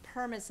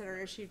 permits that are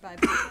issued by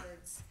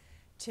boards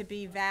to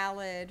be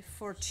valid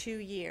for 2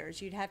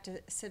 years. You'd have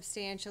to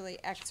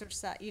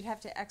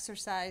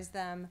exercise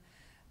them,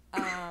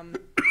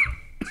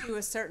 to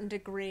a certain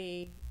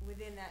degree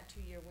within that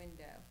 2-year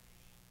window.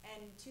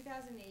 And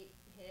 2008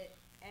 hit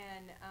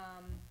and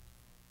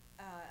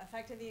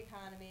affected the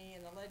economy,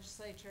 and the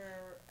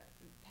legislature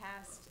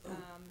passed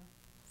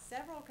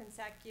several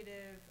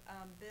consecutive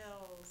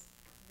bills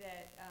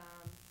that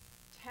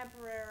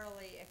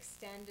temporarily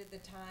extended the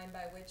time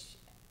by which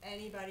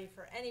anybody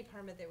for any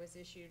permit that was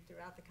issued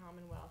throughout the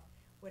Commonwealth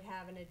would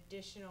have an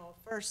additional,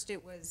 first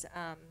it was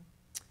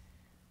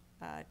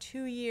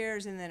 2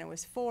 years, and then it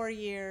was 4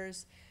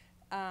 years.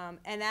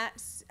 And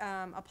that's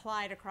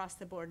applied across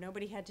the board.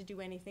 Nobody had to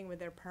do anything with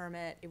their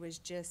permit. It was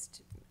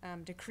just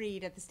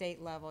decreed at the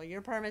state level.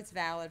 Your permit's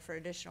valid for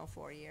additional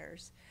 4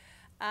 years.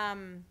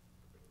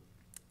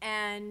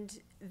 And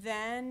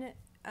then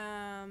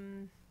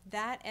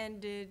that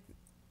ended,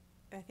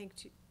 I think,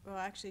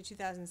 actually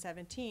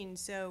 2017.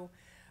 So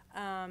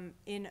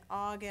in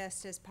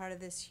August, as part of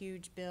this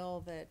huge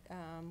bill that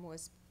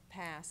was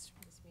passed,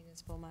 this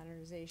Municipal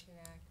Modernization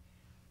Act,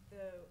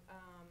 the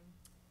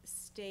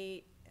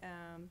state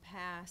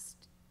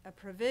passed a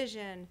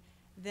provision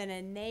that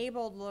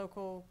enabled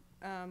local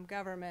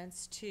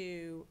governments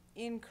to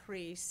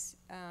increase,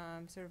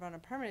 sort of on a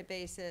permanent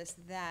basis,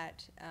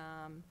 that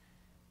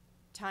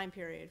time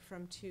period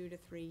from 2 to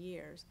 3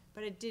 years.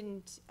 But it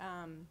didn't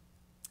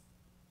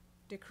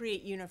decree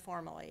it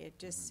uniformly. It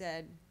just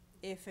said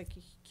if a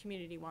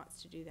community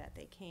wants to do that,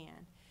 they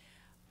can.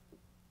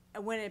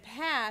 When it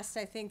passed,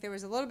 I think there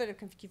was a little bit of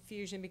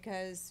confusion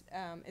because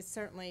it's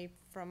certainly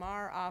from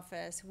our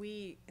office,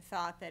 we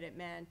thought that it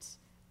meant,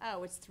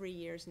 oh, it's 3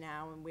 years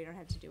now and we don't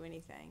have to do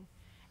anything.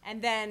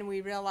 And then we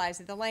realized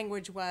that the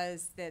language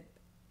was that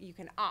you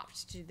can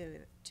opt to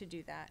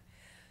do that.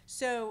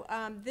 So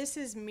this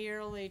is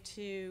merely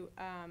to,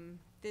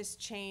 this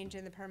change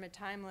in the permit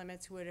time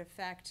limits would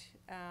affect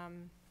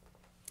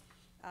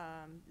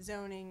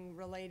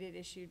zoning-related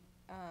issued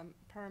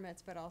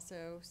permits, but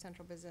also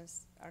central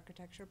business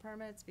architecture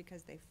permits,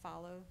 because they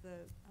follow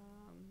the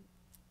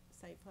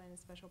site plan and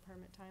special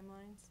permit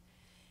timelines.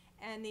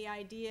 And the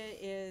idea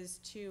is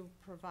to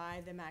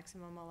provide the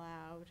maximum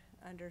allowed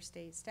under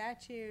state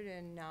statute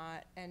and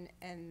not, and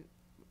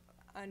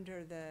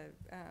under the,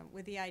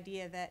 with the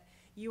idea that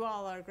you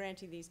all are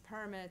granting these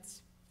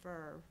permits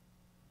for,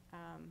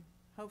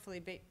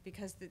 hopefully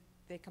because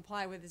they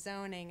comply with the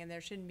zoning, and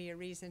there shouldn't be a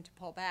reason to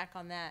pull back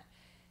on that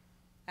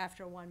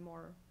after one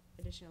more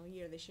additional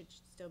year. They should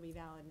still be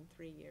valid in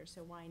 3 years,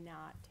 so why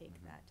not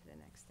take that to the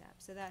next step?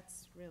 So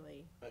that's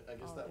really I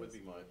guess all that it would is.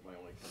 be my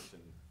only question,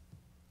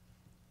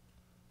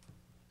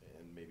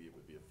 and maybe it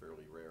would be a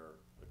fairly rare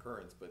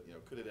occurrence, but, you know,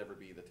 could it ever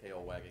be the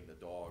tail wagging the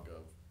dog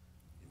of,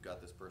 you've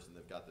got this person,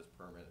 they've got this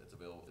permit, it's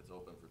available, it's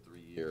open for 3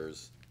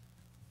 years,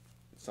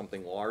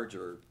 something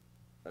larger,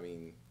 I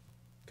mean,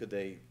 could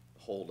they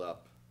hold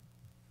up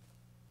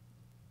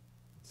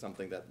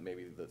something that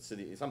maybe the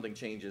city, something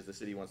changes, the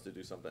city wants to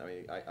do something, I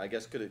mean, I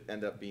guess could it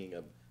end up being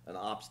an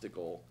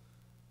obstacle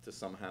to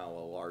somehow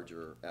a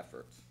larger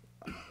effort?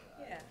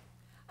 Yeah,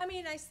 I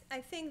mean,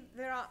 I think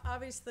there are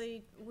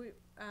obviously,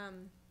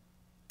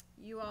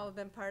 you all have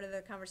been part of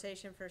the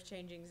conversation for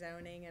changing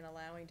zoning and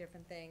allowing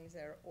different things,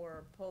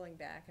 or pulling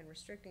back and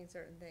restricting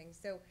certain things.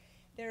 So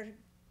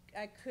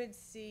I could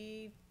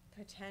see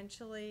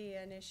potentially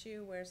an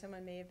issue where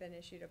someone may have been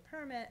issued a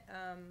permit,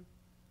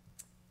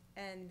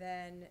 and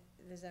then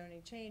the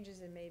zoning changes,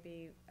 and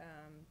maybe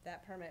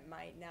that permit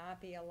might not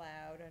be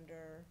allowed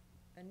under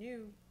a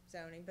new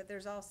zoning. But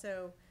there's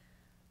also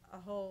a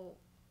whole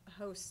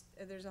host,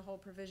 there's a whole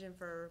provision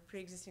for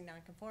pre-existing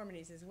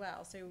nonconformities as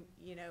well. So,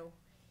 you know,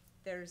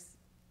 there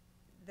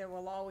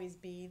will always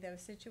be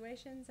those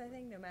situations, I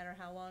think, no matter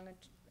how long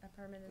a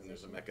permit is And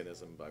there's a issued.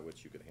 mechanism by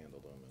which you could handle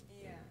them.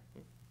 Yeah.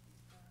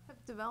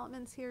 Have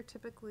developments here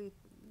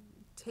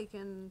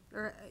taken,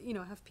 or, you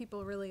know, have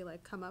people really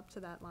like come up to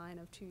that line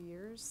of 2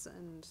 years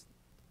and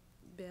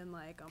been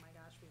like, oh my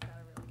gosh, we've gotta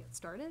really get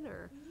started,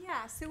 or?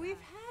 Yeah, so we've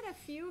had a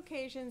few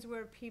occasions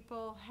where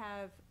people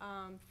have,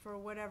 for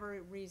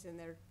whatever reason,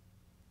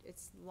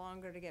 it's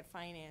longer to get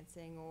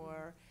financing,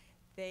 or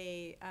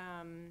they,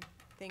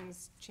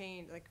 things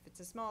change, like if it's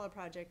a smaller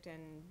project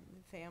and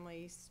the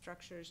family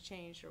structure's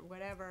changed or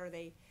whatever,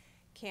 they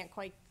can't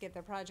quite get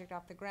the project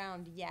off the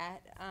ground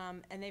yet,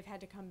 and they've had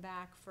to come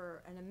back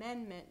for an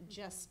amendment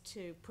just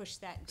to push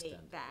that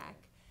date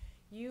back.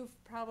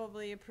 You've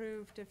probably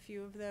approved a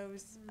few of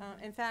those.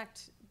 In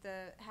fact,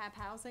 the Hamp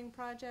housing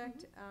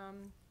project,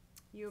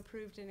 you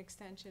approved an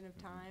extension of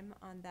time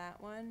on that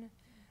one.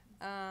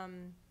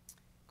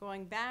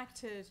 Going back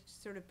to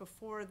sort of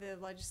before the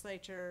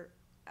legislature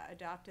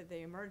adopted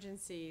the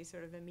emergency,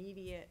 sort of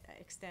immediate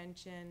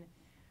extension,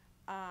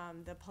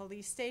 the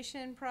police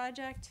station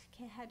project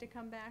had to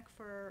come back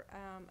for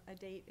a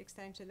date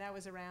extension. That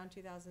was around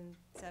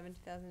 2007,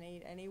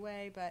 2008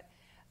 anyway, but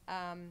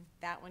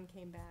that one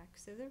came back.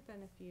 So there've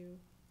been a few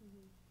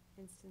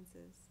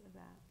instances of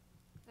that.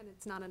 And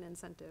it's not an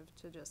incentive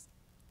to just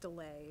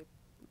delay.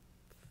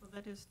 Well,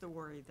 that is the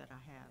worry that I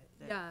have.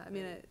 That Yeah, I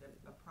mean, that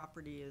a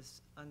property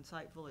is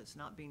unsightful, it's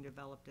not being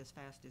developed as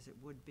fast as it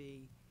would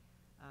be.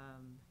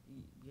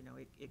 You know,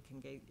 it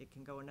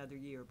can go another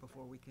year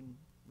before we can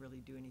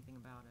really do anything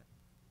about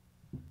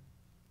it.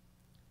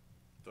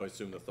 So I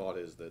assume the thought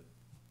is that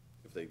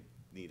if they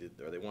needed,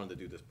 or they wanted to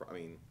do this,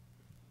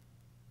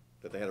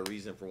 that they had a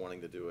reason for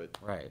wanting to do it.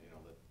 Right. You know,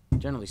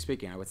 Generally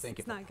speaking, I would think if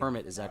It's the not gonna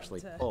permit be is done actually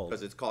to- pulled.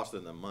 because it's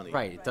costing them money.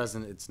 Right, it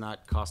doesn't, it's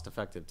not cost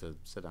effective to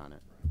sit on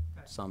it.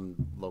 Right. Some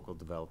local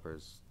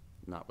developers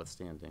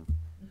notwithstanding.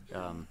 Yes,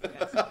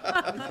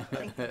 I was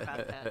thinking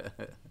about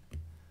that.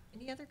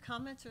 Any other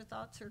comments or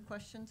thoughts or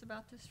questions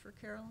about this for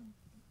Carolyn?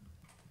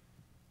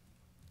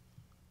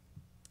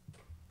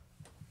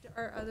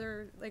 Are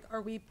other, like,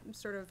 are we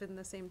sort of in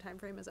the same time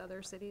frame as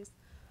other cities?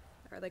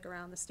 Or like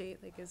around the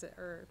state, like is it,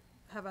 or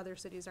have other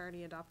cities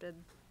already adopted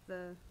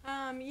the?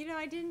 You know,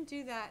 I didn't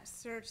do that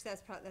search.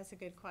 That's a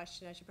good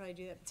question. I should probably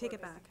do that before Take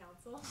it goes to back.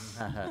 council.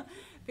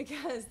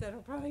 Because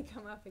that'll probably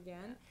come up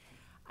again.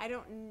 I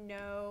don't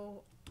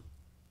know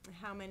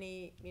how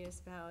many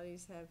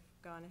municipalities have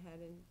gone ahead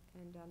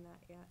and done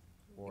that yet.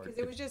 Or Because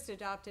it was just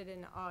adopted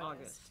in August.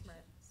 August. Right.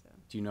 So.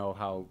 Do you know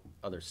how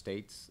other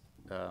states,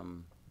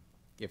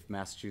 if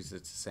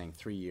Massachusetts is saying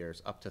 3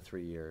 years, up to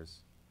 3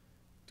 years,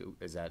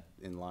 is that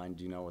in line,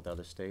 do you know, with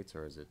other states,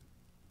 or is it?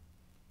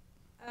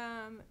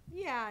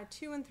 Yeah,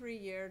 2 and 3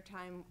 year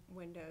time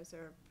windows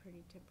are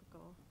pretty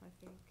typical, I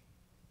think.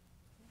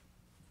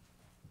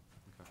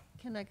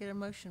 Can I get a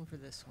motion for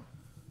this one?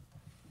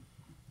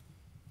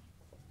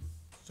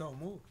 So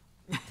moved.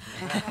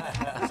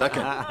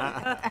 Second.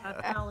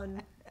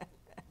 Alan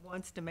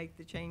wants to make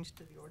the change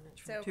to the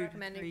ordinance So from 2 to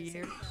recommending 3 to city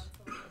years. council.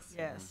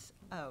 Yes,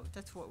 oh,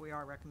 that's what we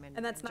are recommending.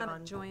 And that's not a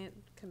John- joint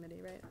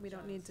committee, right? We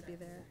don't need to be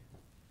there.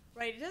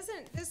 Right, it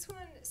doesn't, this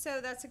one,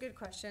 so that's a good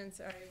question,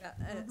 sorry about,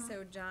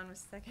 so John was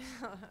second.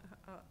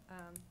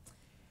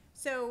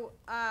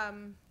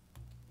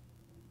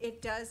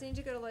 It does need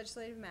to go to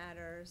legislative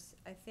matters.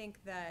 I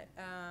think that,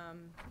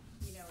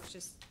 you know, it's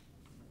just,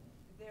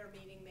 their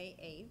meeting May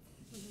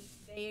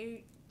 8th.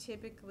 They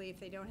typically, if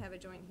they don't have a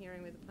joint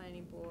hearing with the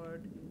planning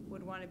board,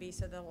 would want to be,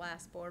 so the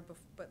last board,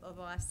 but the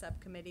last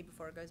subcommittee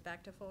before it goes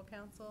back to full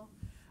council.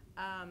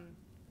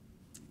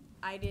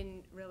 I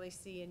didn't really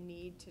see a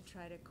need to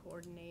try to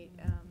coordinate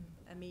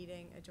a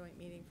joint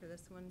meeting for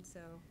this one,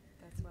 so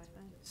that's why.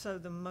 So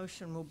the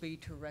motion will be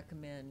to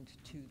recommend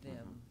to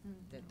them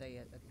that they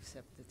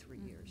accept the 3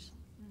 years.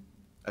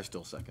 I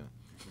still second it.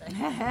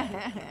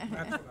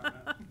 That's what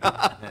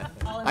I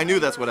meant. I knew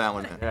that's what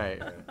Alan meant.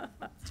 Right.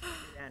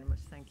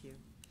 Unanimous, thank you.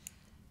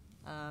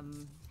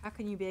 How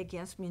can you be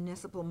against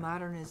municipal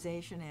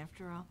modernization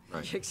after all?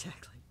 Right.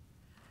 Exactly.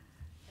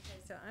 Okay,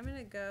 so I'm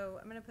gonna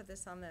put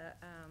this on the,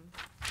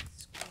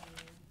 screen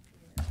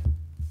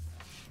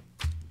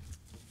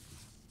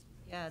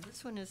Yeah,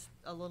 this one is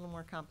a little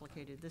more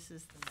complicated. This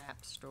is the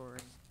map story.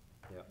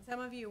 here. Some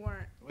of you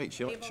weren't. Wait,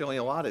 she able- only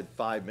allotted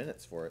 5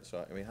 minutes for it,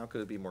 so, I mean, how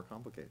could it be more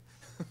complicated?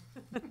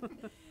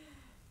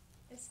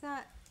 It's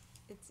not,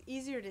 it's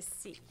easier to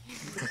see.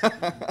 Okay, so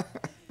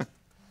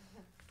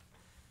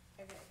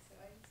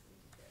I just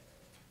need to go to.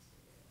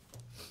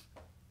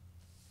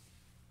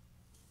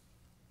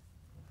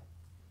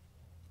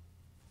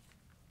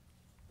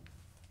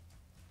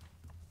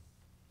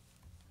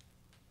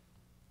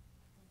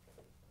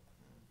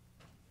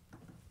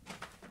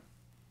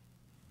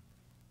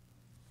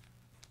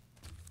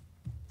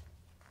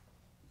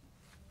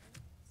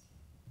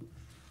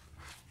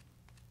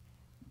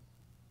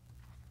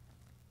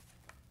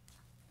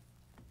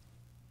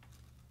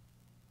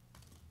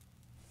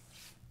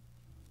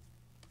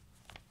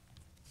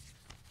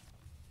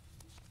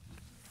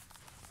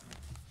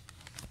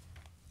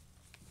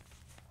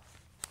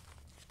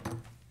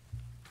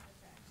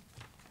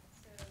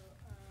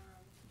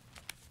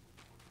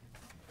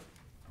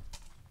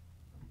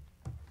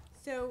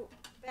 So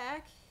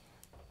back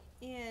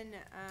in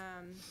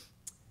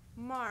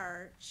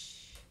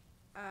March,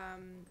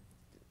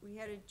 we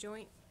had a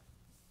joint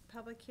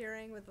public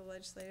hearing with the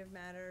Legislative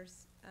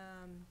Matters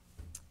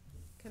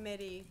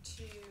Committee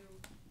to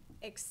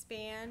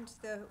expand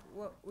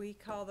what we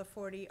call the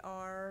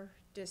 40R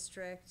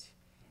district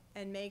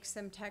and make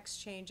some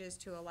text changes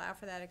to allow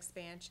for that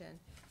expansion.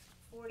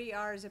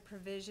 40R is a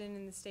provision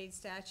in the state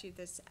statute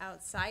that's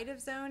outside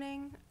of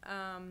zoning,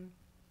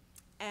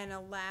 and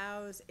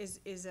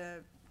is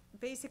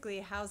basically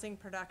a housing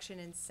production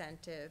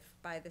incentive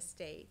by the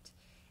state.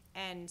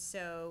 And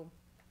so,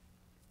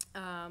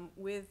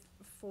 with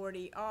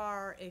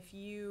 40R, if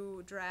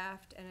you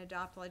draft and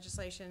adopt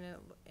legislation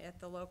at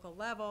the local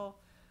level,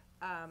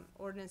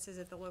 ordinances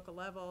at the local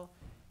level,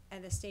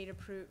 and the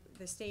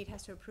state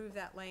has to approve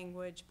that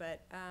language,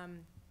 but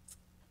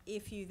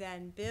if you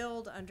then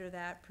build under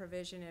that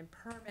provision and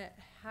permit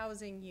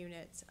housing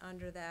units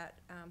under that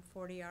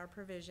 40R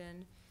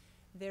provision,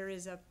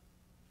 there's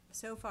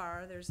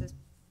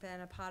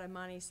been a pot of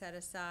money set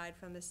aside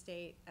from the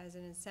state as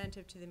an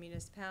incentive to the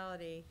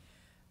municipality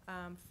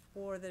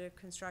for the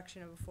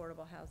construction of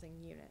affordable housing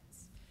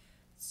units.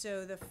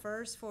 So the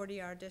first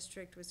 40R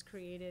district was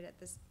created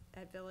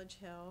at Village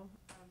Hill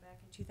back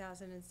in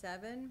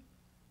 2007.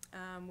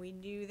 We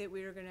knew that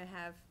we were going to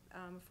have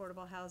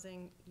affordable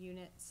housing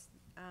units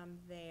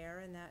there,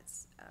 and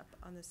that's up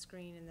on the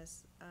screen in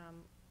this,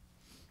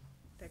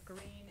 the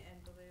green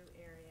and blue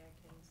area.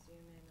 I can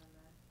zoom in on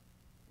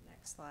the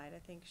next slide, I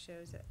think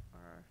shows it,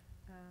 or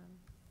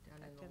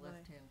Down in the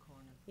left-hand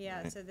corner.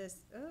 yeah, so this,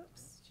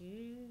 oops,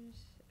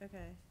 geez,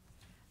 okay.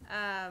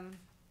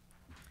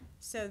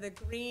 So the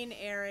green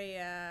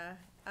area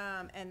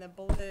and the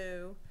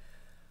blue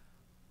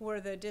were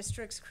the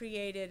districts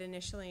created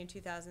initially in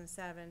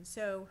 2007.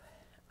 So,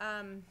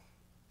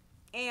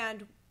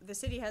 and the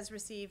city has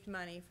received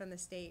money from the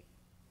state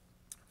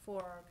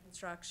for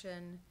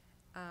construction.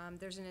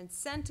 There's an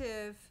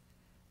incentive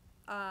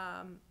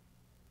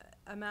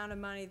amount of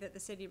money that the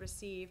city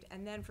received,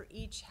 and then for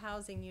each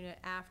housing unit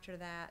after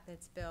that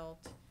that's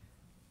built,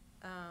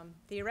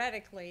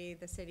 theoretically,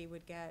 the city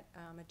would get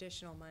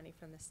additional money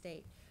from the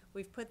state.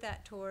 We've put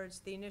that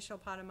towards the initial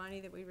pot of money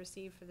that we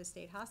received for the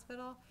state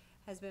hospital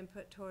has been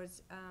put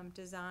towards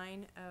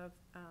design of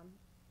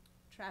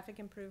traffic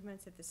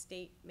improvements at the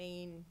state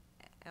main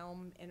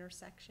Elm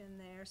intersection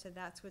there. So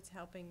that's what's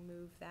helping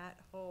move that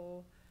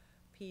whole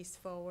piece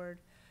forward.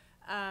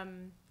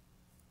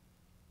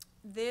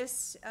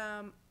 This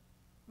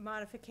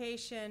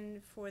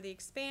modification for the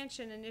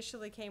expansion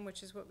initially came,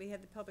 which is what we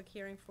had the public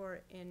hearing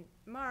for in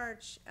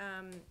March,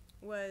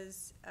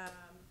 was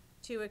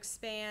to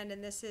expand,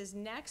 and this is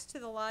next to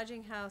the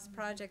lodging house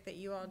project that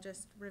you all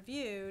just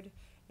reviewed.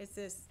 It's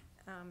this,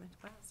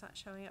 well, it's not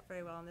showing up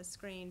very well on the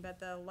screen, but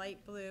the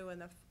light blue in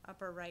the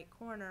upper right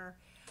corner.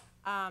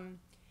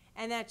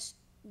 And that's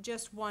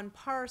just one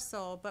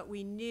parcel, but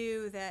we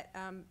knew that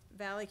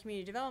Valley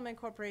Community Development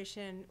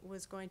Corporation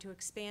was going to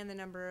expand the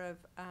number of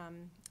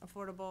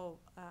affordable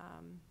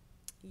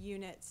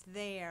units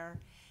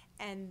there,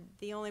 and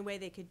the only way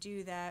they could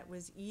do that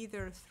was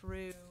either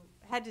through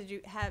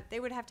they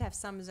would have to have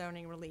some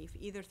zoning relief,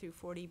 either through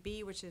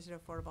 40B, which is an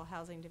affordable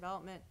housing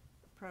development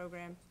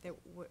program that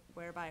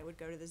whereby it would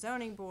go to the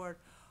zoning board,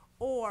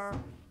 or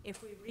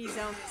if we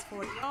rezone this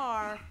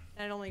 40R,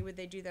 not only would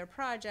they do their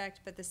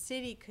project, but the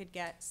city could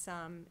get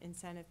some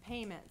incentive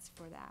payments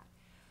for that.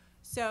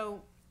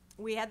 So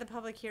we had the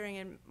public hearing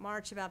in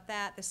March about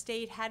that. The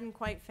state hadn't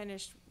quite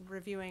finished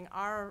reviewing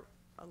our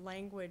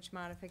language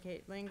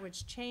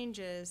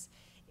changes,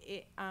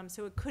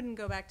 so it couldn't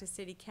go back to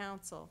city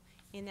council.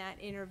 In that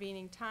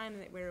intervening time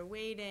that we were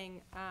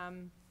waiting,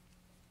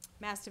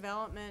 Mass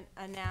Development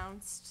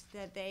announced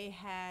that they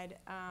had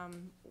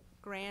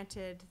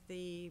granted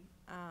the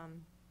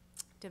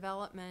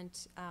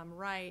development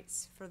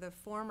rights for the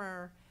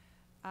former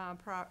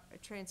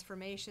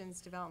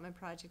Transformations Development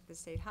Project at the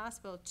State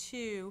Hospital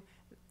to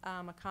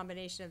a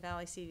combination of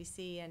Valley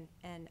CDC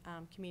and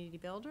community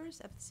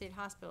builders at the State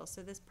Hospital.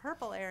 So this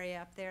purple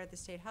area up there at the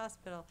State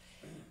Hospital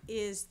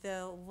is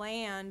the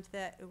land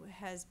that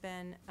has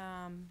been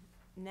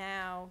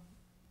now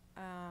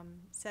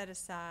set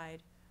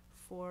aside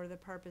for the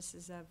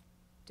purposes of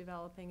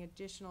developing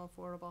additional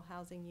affordable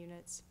housing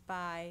units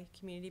by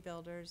community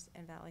builders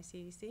and Valley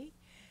CDC.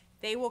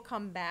 They will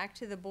come back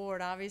to the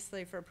board,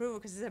 obviously, for approval,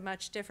 because it's a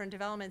much different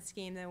development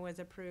scheme than was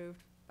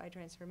approved by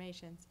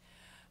Transformations.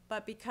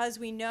 But because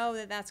we know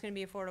that that's going to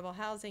be affordable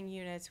housing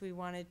units, we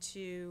wanted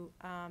to,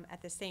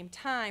 at the same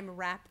time,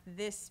 wrap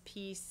this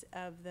piece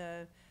of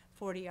the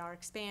 40R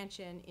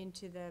expansion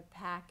into the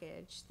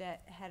package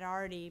that had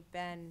already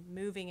been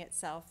moving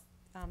itself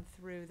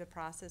through the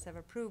process of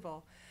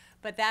approval.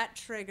 But that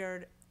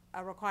triggered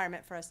a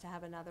requirement for us to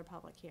have another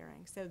public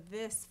hearing. So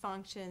this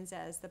functions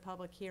as the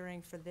public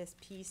hearing for this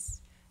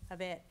piece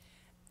of it.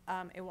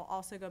 It will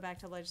also go back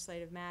to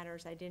Legislative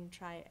Matters. I didn't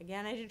try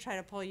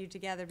to pull you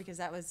together because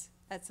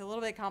that's a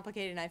little bit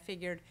complicated, and I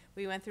figured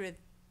we went through it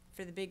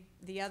for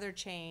the other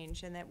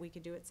change and that we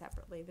could do it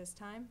separately this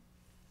time.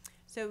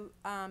 So,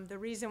 the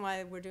reason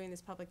why we're doing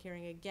this public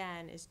hearing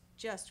again is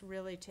just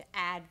really to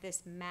add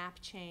this map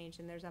change,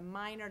 and there's a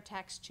minor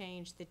text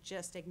change that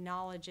just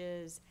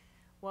acknowledges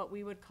what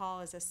we would call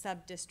as a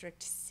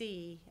sub-district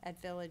C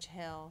at Village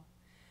Hill.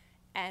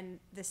 And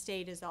the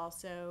state is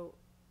also,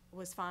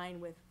 was fine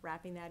with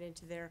wrapping that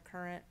into their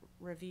current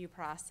review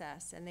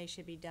process, and they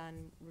should be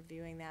done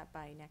reviewing that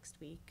by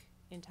next week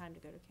in time to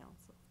go to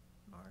council.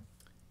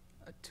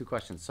 Two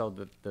questions. So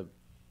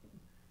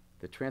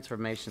the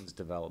transformations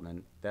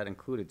development, that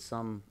included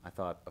some, I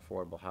thought,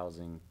 affordable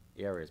housing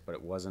areas, but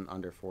it wasn't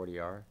under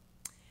 40R?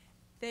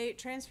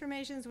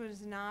 Transformations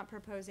was not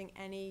proposing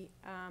any,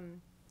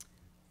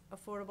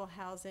 affordable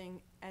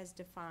housing as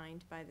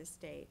defined by the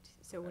state.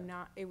 So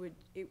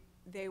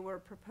they were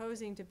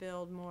proposing to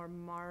build more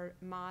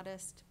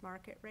modest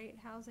market rate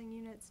housing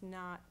units,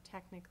 not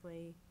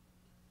technically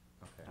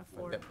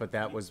affordable. But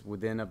that was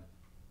within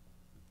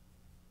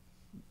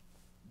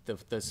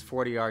this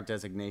 40R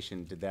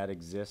designation, did that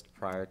exist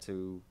prior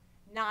to?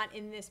 Not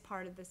in this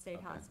part of the state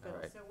Okay, hospital.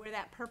 all right. So where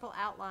that purple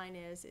outline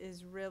is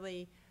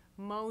really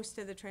most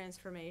of the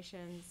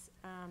transformations,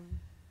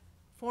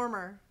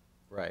 former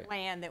Right.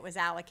 land that was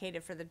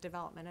allocated for the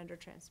development under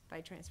by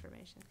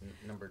transformation.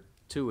 Number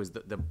two is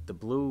the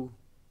blue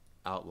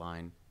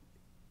outline.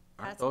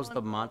 Aren't That's those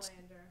the on months?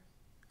 Olander.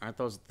 Aren't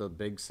those the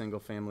big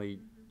single-family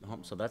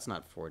homes? So that's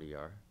not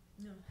 40R.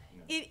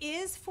 It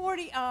is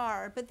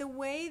 40R, but the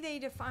way they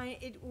define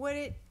it,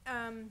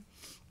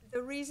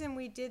 the reason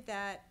we did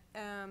that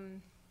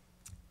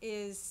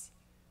is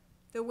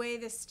the way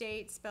the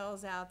state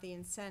spells out the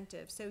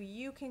incentive. So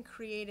you can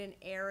create an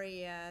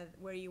area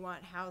where you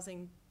want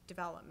housing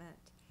development.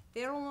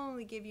 They'll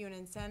only give you an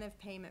incentive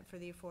payment for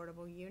the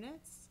affordable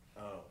units.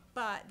 Oh.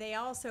 But they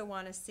also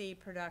want to see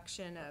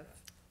production of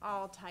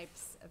all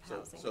types of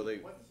housing. So they,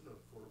 What is an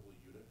affordable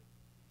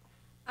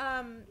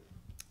unit?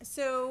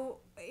 So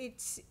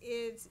it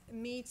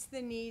meets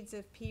the needs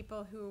of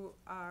people who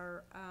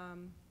are,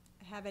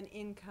 have an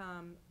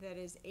income that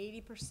is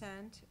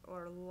 80%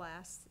 or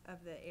less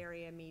of the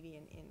area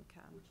median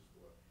income. Which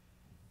is what?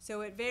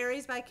 So it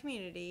varies by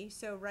community,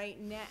 so right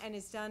now, and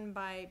it's done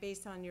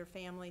based on your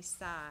family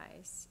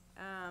size.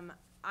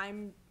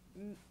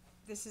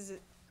 This is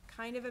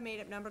kind of a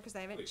made-up number, because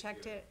I haven't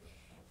checked it.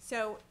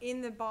 So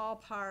in the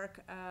ballpark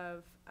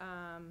of,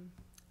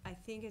 I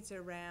think it's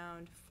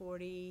around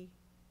 $40,000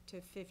 to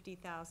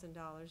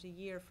 $50,000 a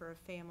year for a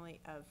family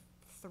of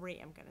three,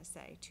 I'm gonna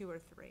say, 2 or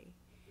 3.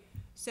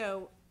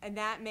 So, and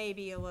that may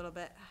be a little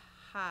bit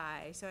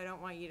high, so I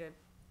don't want you to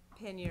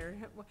pin your,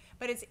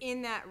 but it's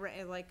in that,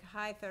 like,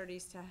 high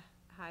 30s to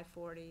high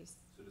 40s.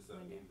 So does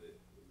that mean that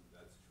in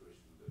that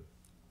situation,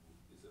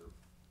 is there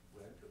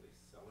rent, are they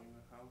selling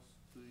the house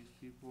to these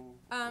people?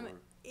 Or-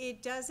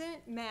 It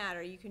doesn't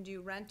matter, you can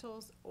do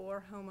rentals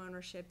or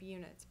homeownership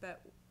units,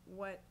 but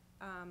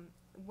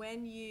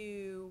when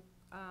you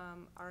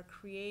are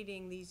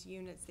creating these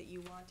units that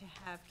you want to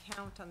have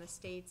count on the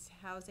state's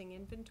housing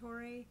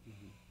inventory,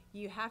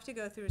 you have to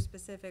go through a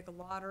specific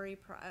lottery,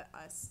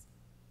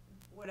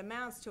 what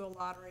amounts to a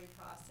lottery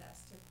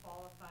process to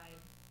qualify,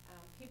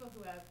 people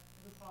who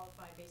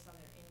qualify based on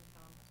their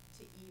income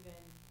to even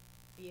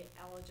be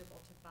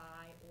eligible to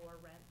buy or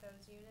rent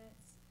those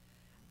units.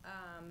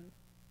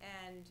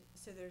 And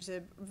so there's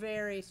a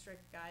very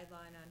strict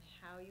guideline on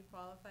how you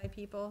qualify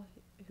people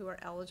who are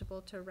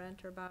eligible to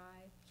rent or buy.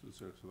 So it's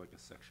sort of like a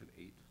Section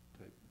 8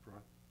 type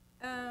product?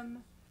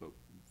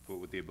 But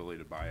with the ability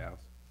to buy out?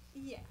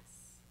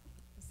 Yes,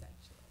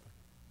 essentially.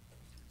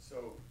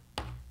 so,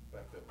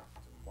 back to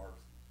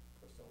Mark's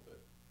question a little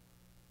bit.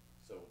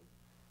 So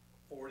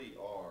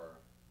 40R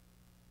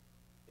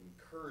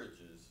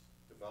encourages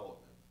development.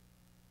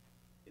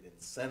 It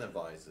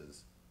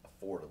incentivizes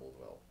affordable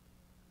development.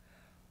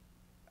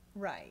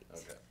 Right.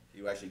 Okay.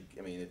 You actually,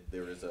 I mean,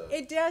 there is a.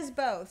 It does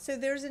both. So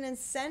there's an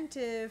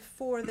incentive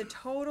for the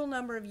total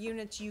number of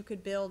units you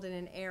could build in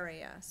an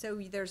area. So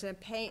there's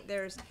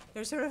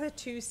sort of a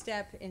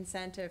two-step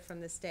incentive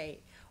from the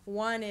state.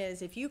 One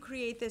is if you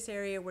create this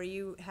area where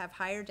you have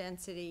higher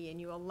density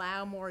and you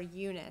allow more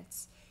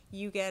units,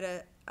 you get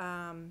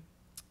a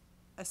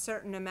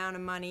certain amount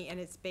of money,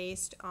 and it's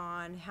based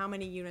on how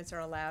many units are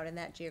allowed in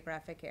that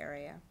geographic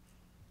area.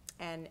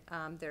 And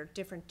there are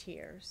different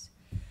tiers.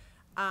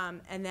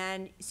 And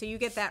then, so you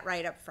get that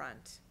right up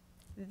front.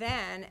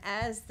 Then,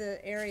 as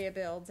the area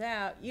builds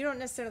out, you don't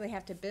necessarily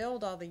have to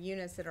build all the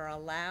units that are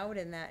allowed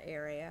in that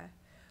area,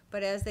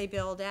 but as they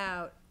build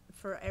out,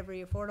 for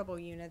every affordable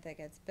unit that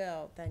gets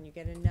built, then you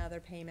get another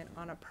payment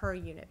on a per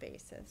unit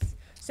basis.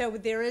 So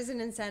there is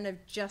an incentive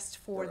just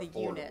for the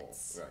affordable,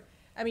 units. right.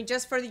 I mean,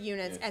 just for the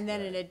units, Yes, and then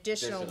an right.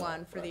 additional Additional,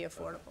 one for the right,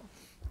 right. affordable.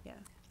 Yeah.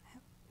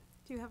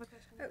 Do you have a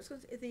question? So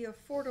the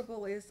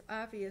affordable is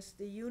obvious,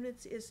 the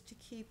units is to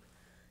keep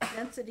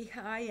density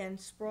high and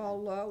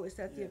sprawl low, is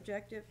that the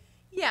objective?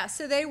 Yeah,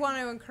 so they want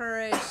to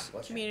encourage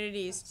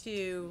communities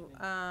to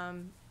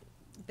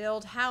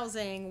build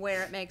housing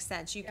where it makes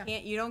sense. You Yeah.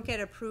 you don't get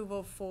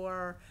approval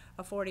for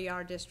a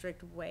 40R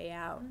district way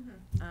out.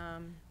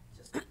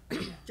 Just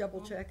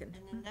double checking.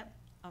 And then that,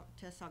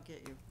 Tess, I'll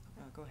get you.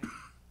 Go ahead.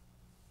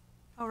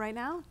 Oh, right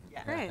now?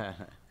 Yeah. Great.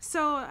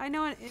 So I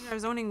know in our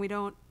zoning, we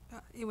don't,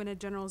 in a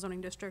general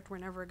zoning district, we're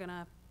never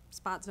gonna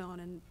spot zone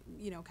and,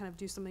 kind of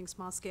do something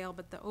small scale,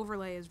 but the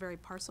overlay is very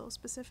parcel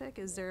specific.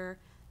 Is there,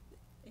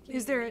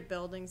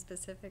 building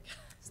specific?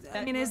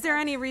 I mean, is there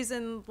any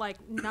reason, like,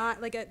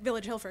 not, like at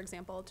Village Hill, for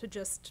example, to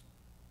just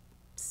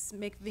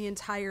make the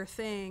entire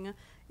thing,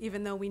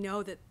 even though we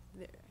know that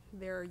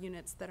there are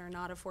units that are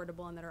not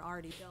affordable and that are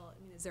already built?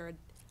 I mean, is there a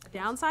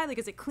downside? Like,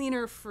 is it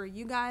cleaner for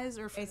you guys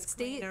or for the It's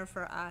state? cleaner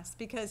for us,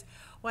 because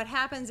what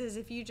happens is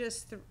if you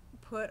just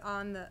put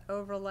on the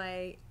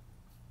overlay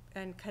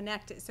and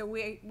connect it, so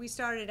we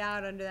started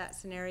out under that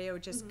scenario,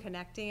 just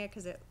connecting it,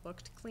 because it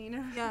looked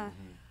cleaner. Yeah.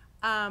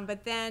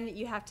 But then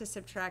you have to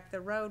subtract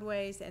the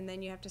roadways, and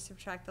then you have to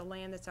subtract the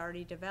land that's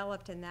already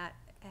developed, and that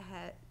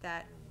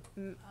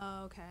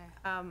Oh, okay.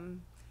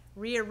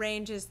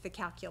 rearranges the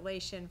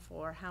calculation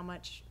for how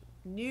much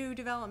new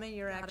development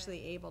you're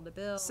actually able to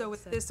build. So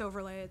with this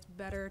overlay, it's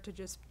better to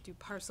just do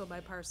parcel by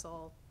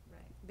parcel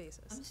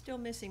basis. I'm still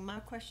missing, my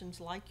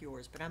question's like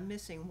yours, but I'm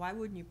missing, why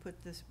wouldn't you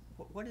put this,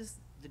 what is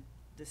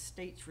the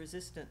state's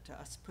resistant to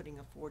us putting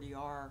a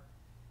 40R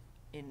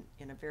in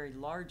a very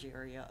large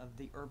area of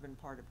the urban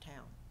part of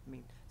town? I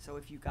mean, so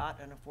if you got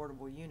an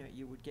affordable unit,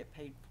 you would get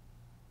paid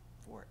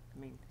for it. I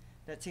mean,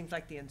 that seems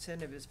like the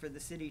incentive is for the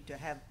city to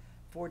have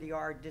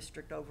 40R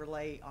district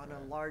overlay on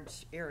a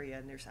large area,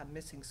 and I'm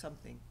missing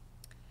something.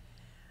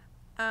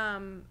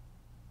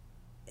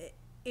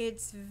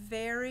 It's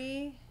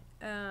very,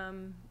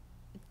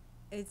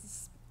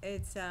 it's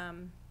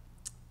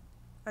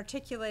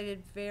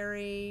articulated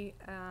very,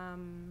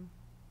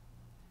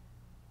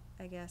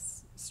 I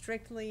guess,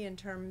 strictly in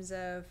terms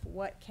of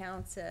what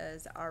counts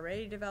as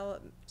already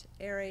developed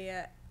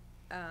area,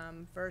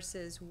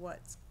 versus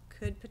what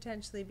could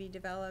potentially be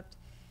developed.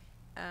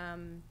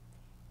 And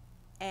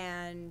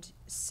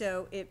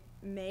so it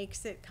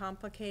makes it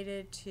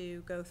complicated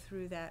to go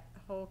through that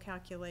whole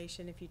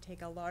calculation if you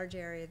take a large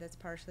area that's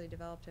partially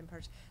developed and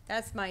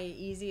that's my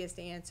easiest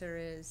answer,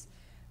 is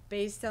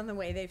based on the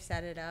way they've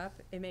set it up,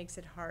 it makes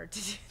it hard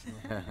to do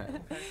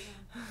that.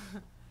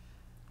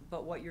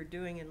 But what you're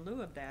doing in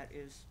lieu of that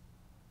is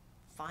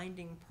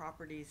finding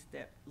properties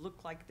that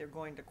look like they're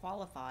going to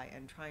qualify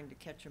and trying to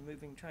catch a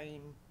moving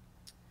train.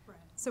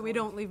 So we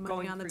don't leave money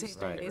Going on the through table,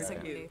 state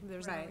basically. review.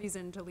 There's no Right.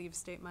 reason to leave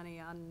state money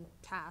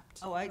untapped.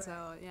 Oh,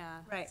 So,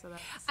 yeah. Right. So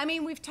that's, I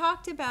mean, we've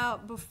talked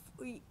about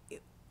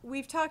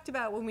we've talked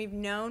about when we've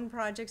known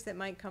projects that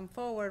might come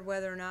forward,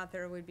 whether or not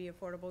there would be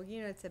affordable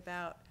units,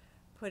 about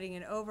putting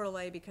an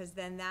overlay, because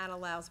then that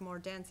allows more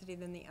density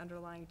than the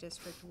underlying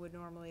district would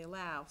normally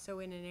allow. So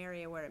in an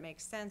area where it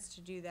makes sense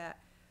to do that,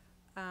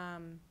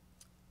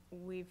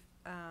 we've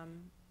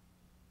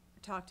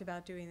talked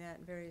about doing that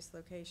in various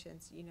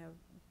locations.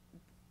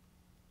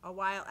 A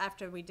while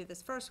after we did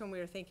this first one, we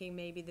were thinking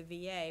maybe the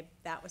VA,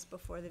 that was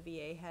before the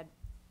VA had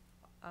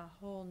a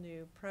whole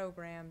new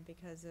program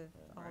because of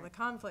all the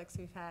conflicts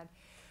we've had.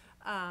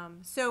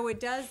 So it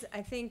does,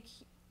 I think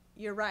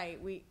you're right,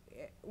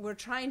 we're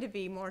trying to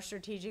be more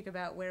strategic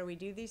about where we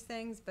do these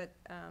things, but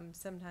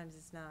sometimes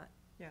it's not.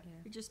 Yeah,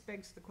 Yeah. it just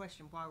begs the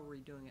question, why were we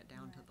doing it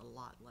down to the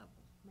lot level?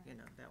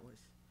 That was.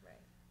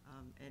 Right.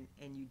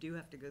 And you do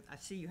have to go, I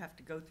see you have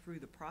to go through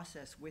the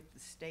process with the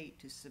state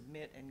to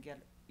submit and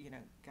get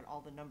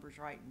all the numbers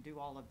right and do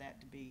all of that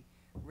to be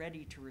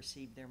ready to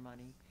receive their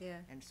money. Yeah.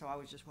 And so I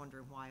was just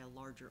wondering why a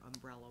larger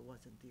umbrella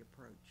wasn't the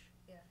approach.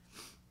 Yeah.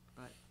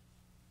 But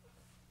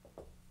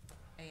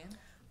Ann?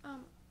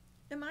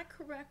 Am I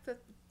correct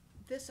that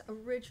this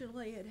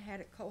originally had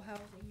a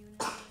co-housing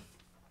unit?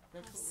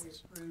 that's what we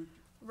approved.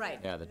 Right.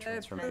 Yeah, the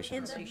transformation.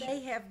 And that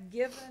they have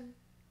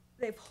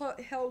they've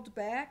held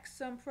back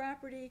some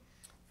property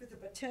for the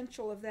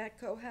potential of that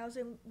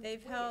co-housing?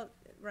 They've held,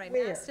 right,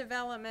 Where? mass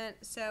development,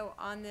 so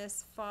on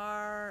this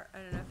far, I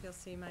don't know if you'll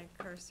see my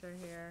cursor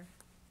here,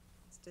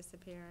 it's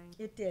disappearing.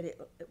 It did, it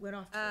went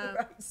off to the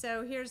right.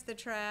 So here's the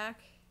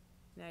track,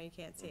 no, you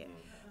can't see it.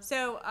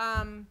 So,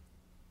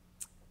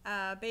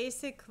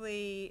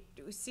 basically,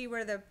 do we see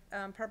where the,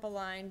 purple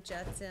line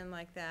juts in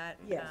like that?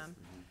 Yes.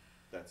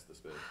 That's the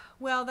space.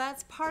 Well,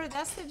 that's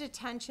the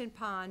detention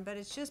pond, but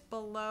it's just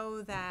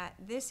below that.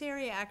 This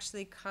area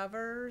actually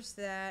covers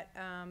that,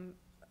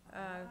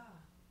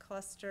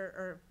 cluster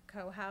or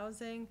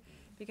co-housing,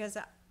 because,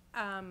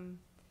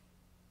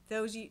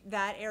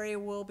 that area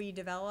will be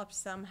developed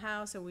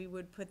somehow, so we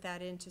would put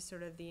that into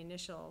sort of the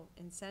initial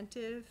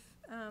incentive,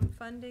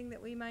 funding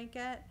that we might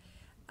get.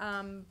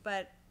 And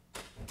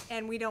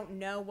we don't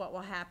know what will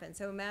happen.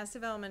 So Mass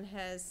Development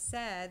has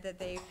said that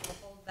they will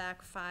hold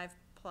back 5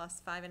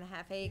 plus 5.5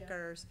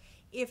 acres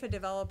if a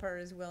developer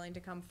is willing to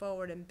come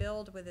forward and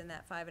build within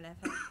that 5.5 acres.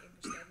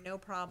 They have no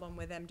problem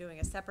with them doing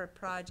a separate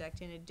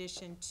project in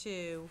addition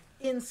to.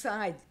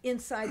 Inside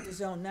the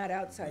zone, not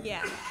outside.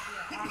 Yeah,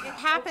 it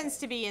happens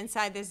to be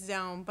inside this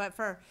zone, but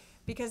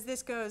because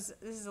this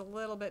is a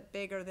little bit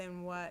bigger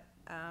than what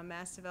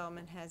Mass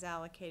Development has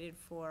allocated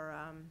for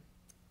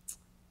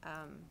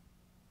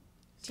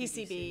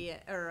TCB,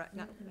 or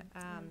not,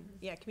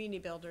 community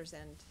builders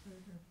and.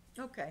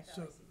 Okay.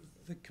 So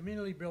The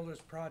Community Builders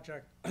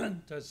Project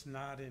does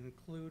not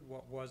include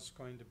what was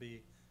going to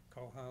be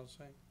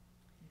co-housing.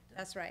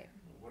 That's right.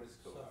 What is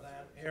So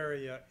that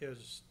area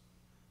is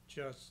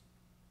just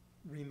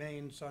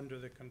remains under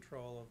the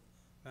control of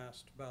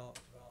mass development.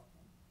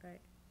 Right.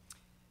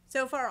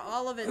 So far,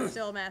 all of it's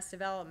still mass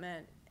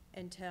development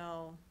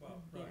until,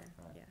 Well, yeah, right.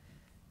 yeah.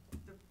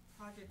 The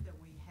project that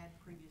we had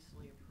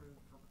previously approved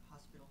for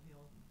Hospital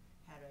Hill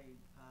had a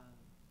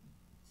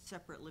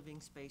separate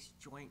living space,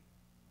 joint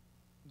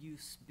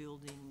use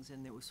buildings,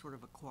 and there was sort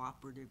of a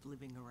cooperative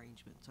living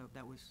arrangement. So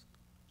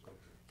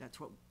that's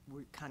what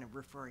we're kind of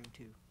referring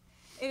to.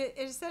 It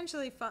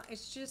essentially,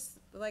 it's just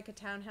like a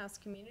townhouse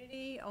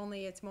community,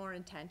 only it's more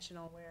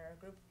intentional, where a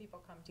group of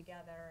people come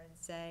together and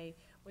say,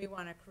 we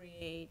want to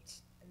create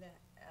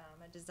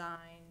a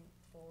design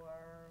for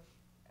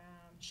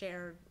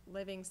shared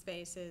living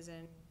spaces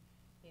and,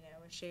 you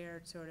know, a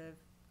shared sort of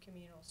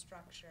communal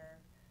structure.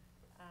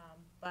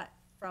 But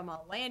from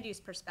a land use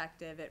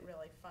perspective, it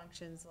really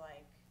functions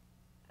like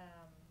a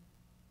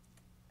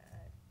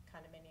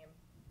condominium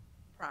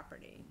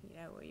property, you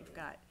know, where you've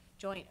got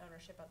joint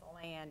ownership of the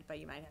land, but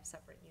you might have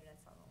separate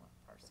units on the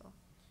parcel.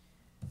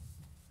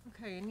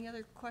 Okay, any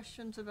other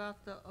questions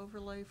about the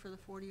overlay for the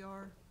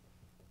 40R?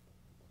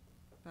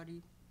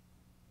 Everybody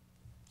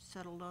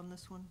settled on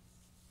this one?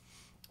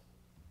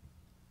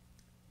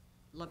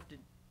 Love to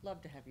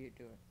have you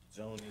do it.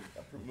 Zoning,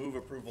 move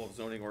approval of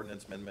zoning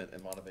ordinance amendment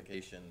and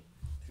modification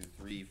to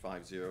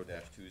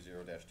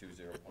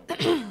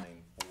 350-20-20.9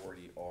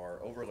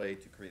 40R overlay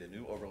to create a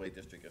new overlay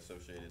district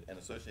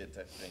associated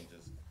text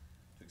changes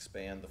to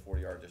expand the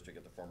 40R district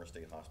at the former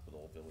state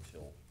hospital Village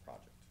Hill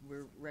project.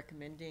 We're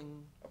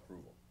recommending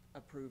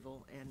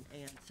Approval. and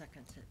Ann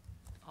seconds it.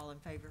 All in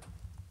favor?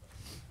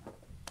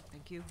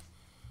 Thank you.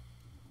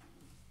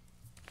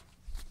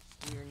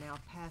 We are now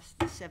past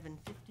the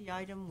 750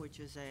 item, which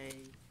is a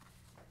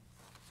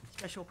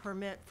special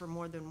permit for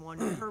more than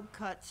one curb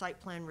cut site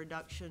plan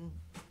reduction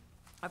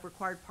of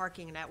required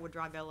parking in Atwood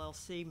Drive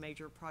LLC,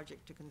 major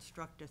project to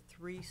construct a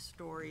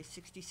 3-story,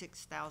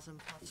 66,000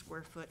 plus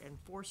square foot and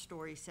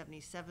 4-story,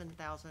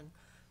 77,000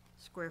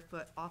 square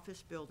foot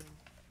office building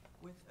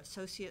with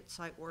associate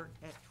site work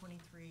at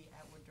 23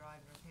 Atwood Drive,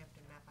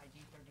 Northampton, map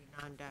ID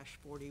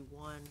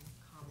 39-41,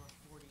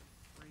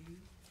 43.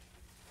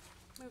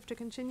 Move to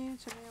continue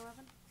to May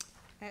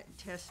 11th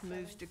Tess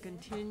moves to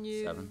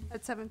continue. 7.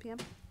 at 7 PM.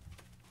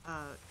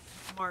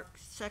 Mark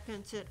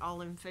seconds it.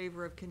 All in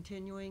favor of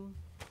continuing?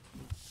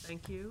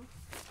 Thank you.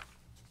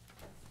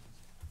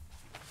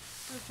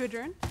 Move to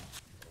adjourn.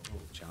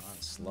 John,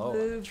 slow.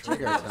 Move to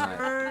Trigger tonight.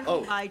 adjourn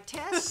Oh. by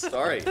Tess,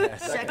 Sorry.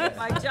 second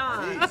by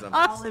John. Jeez,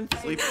 All in I'm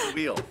asleep favor? at the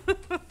wheel.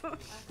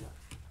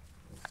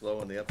 Slow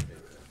on the uptake.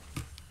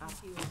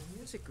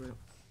 Music group.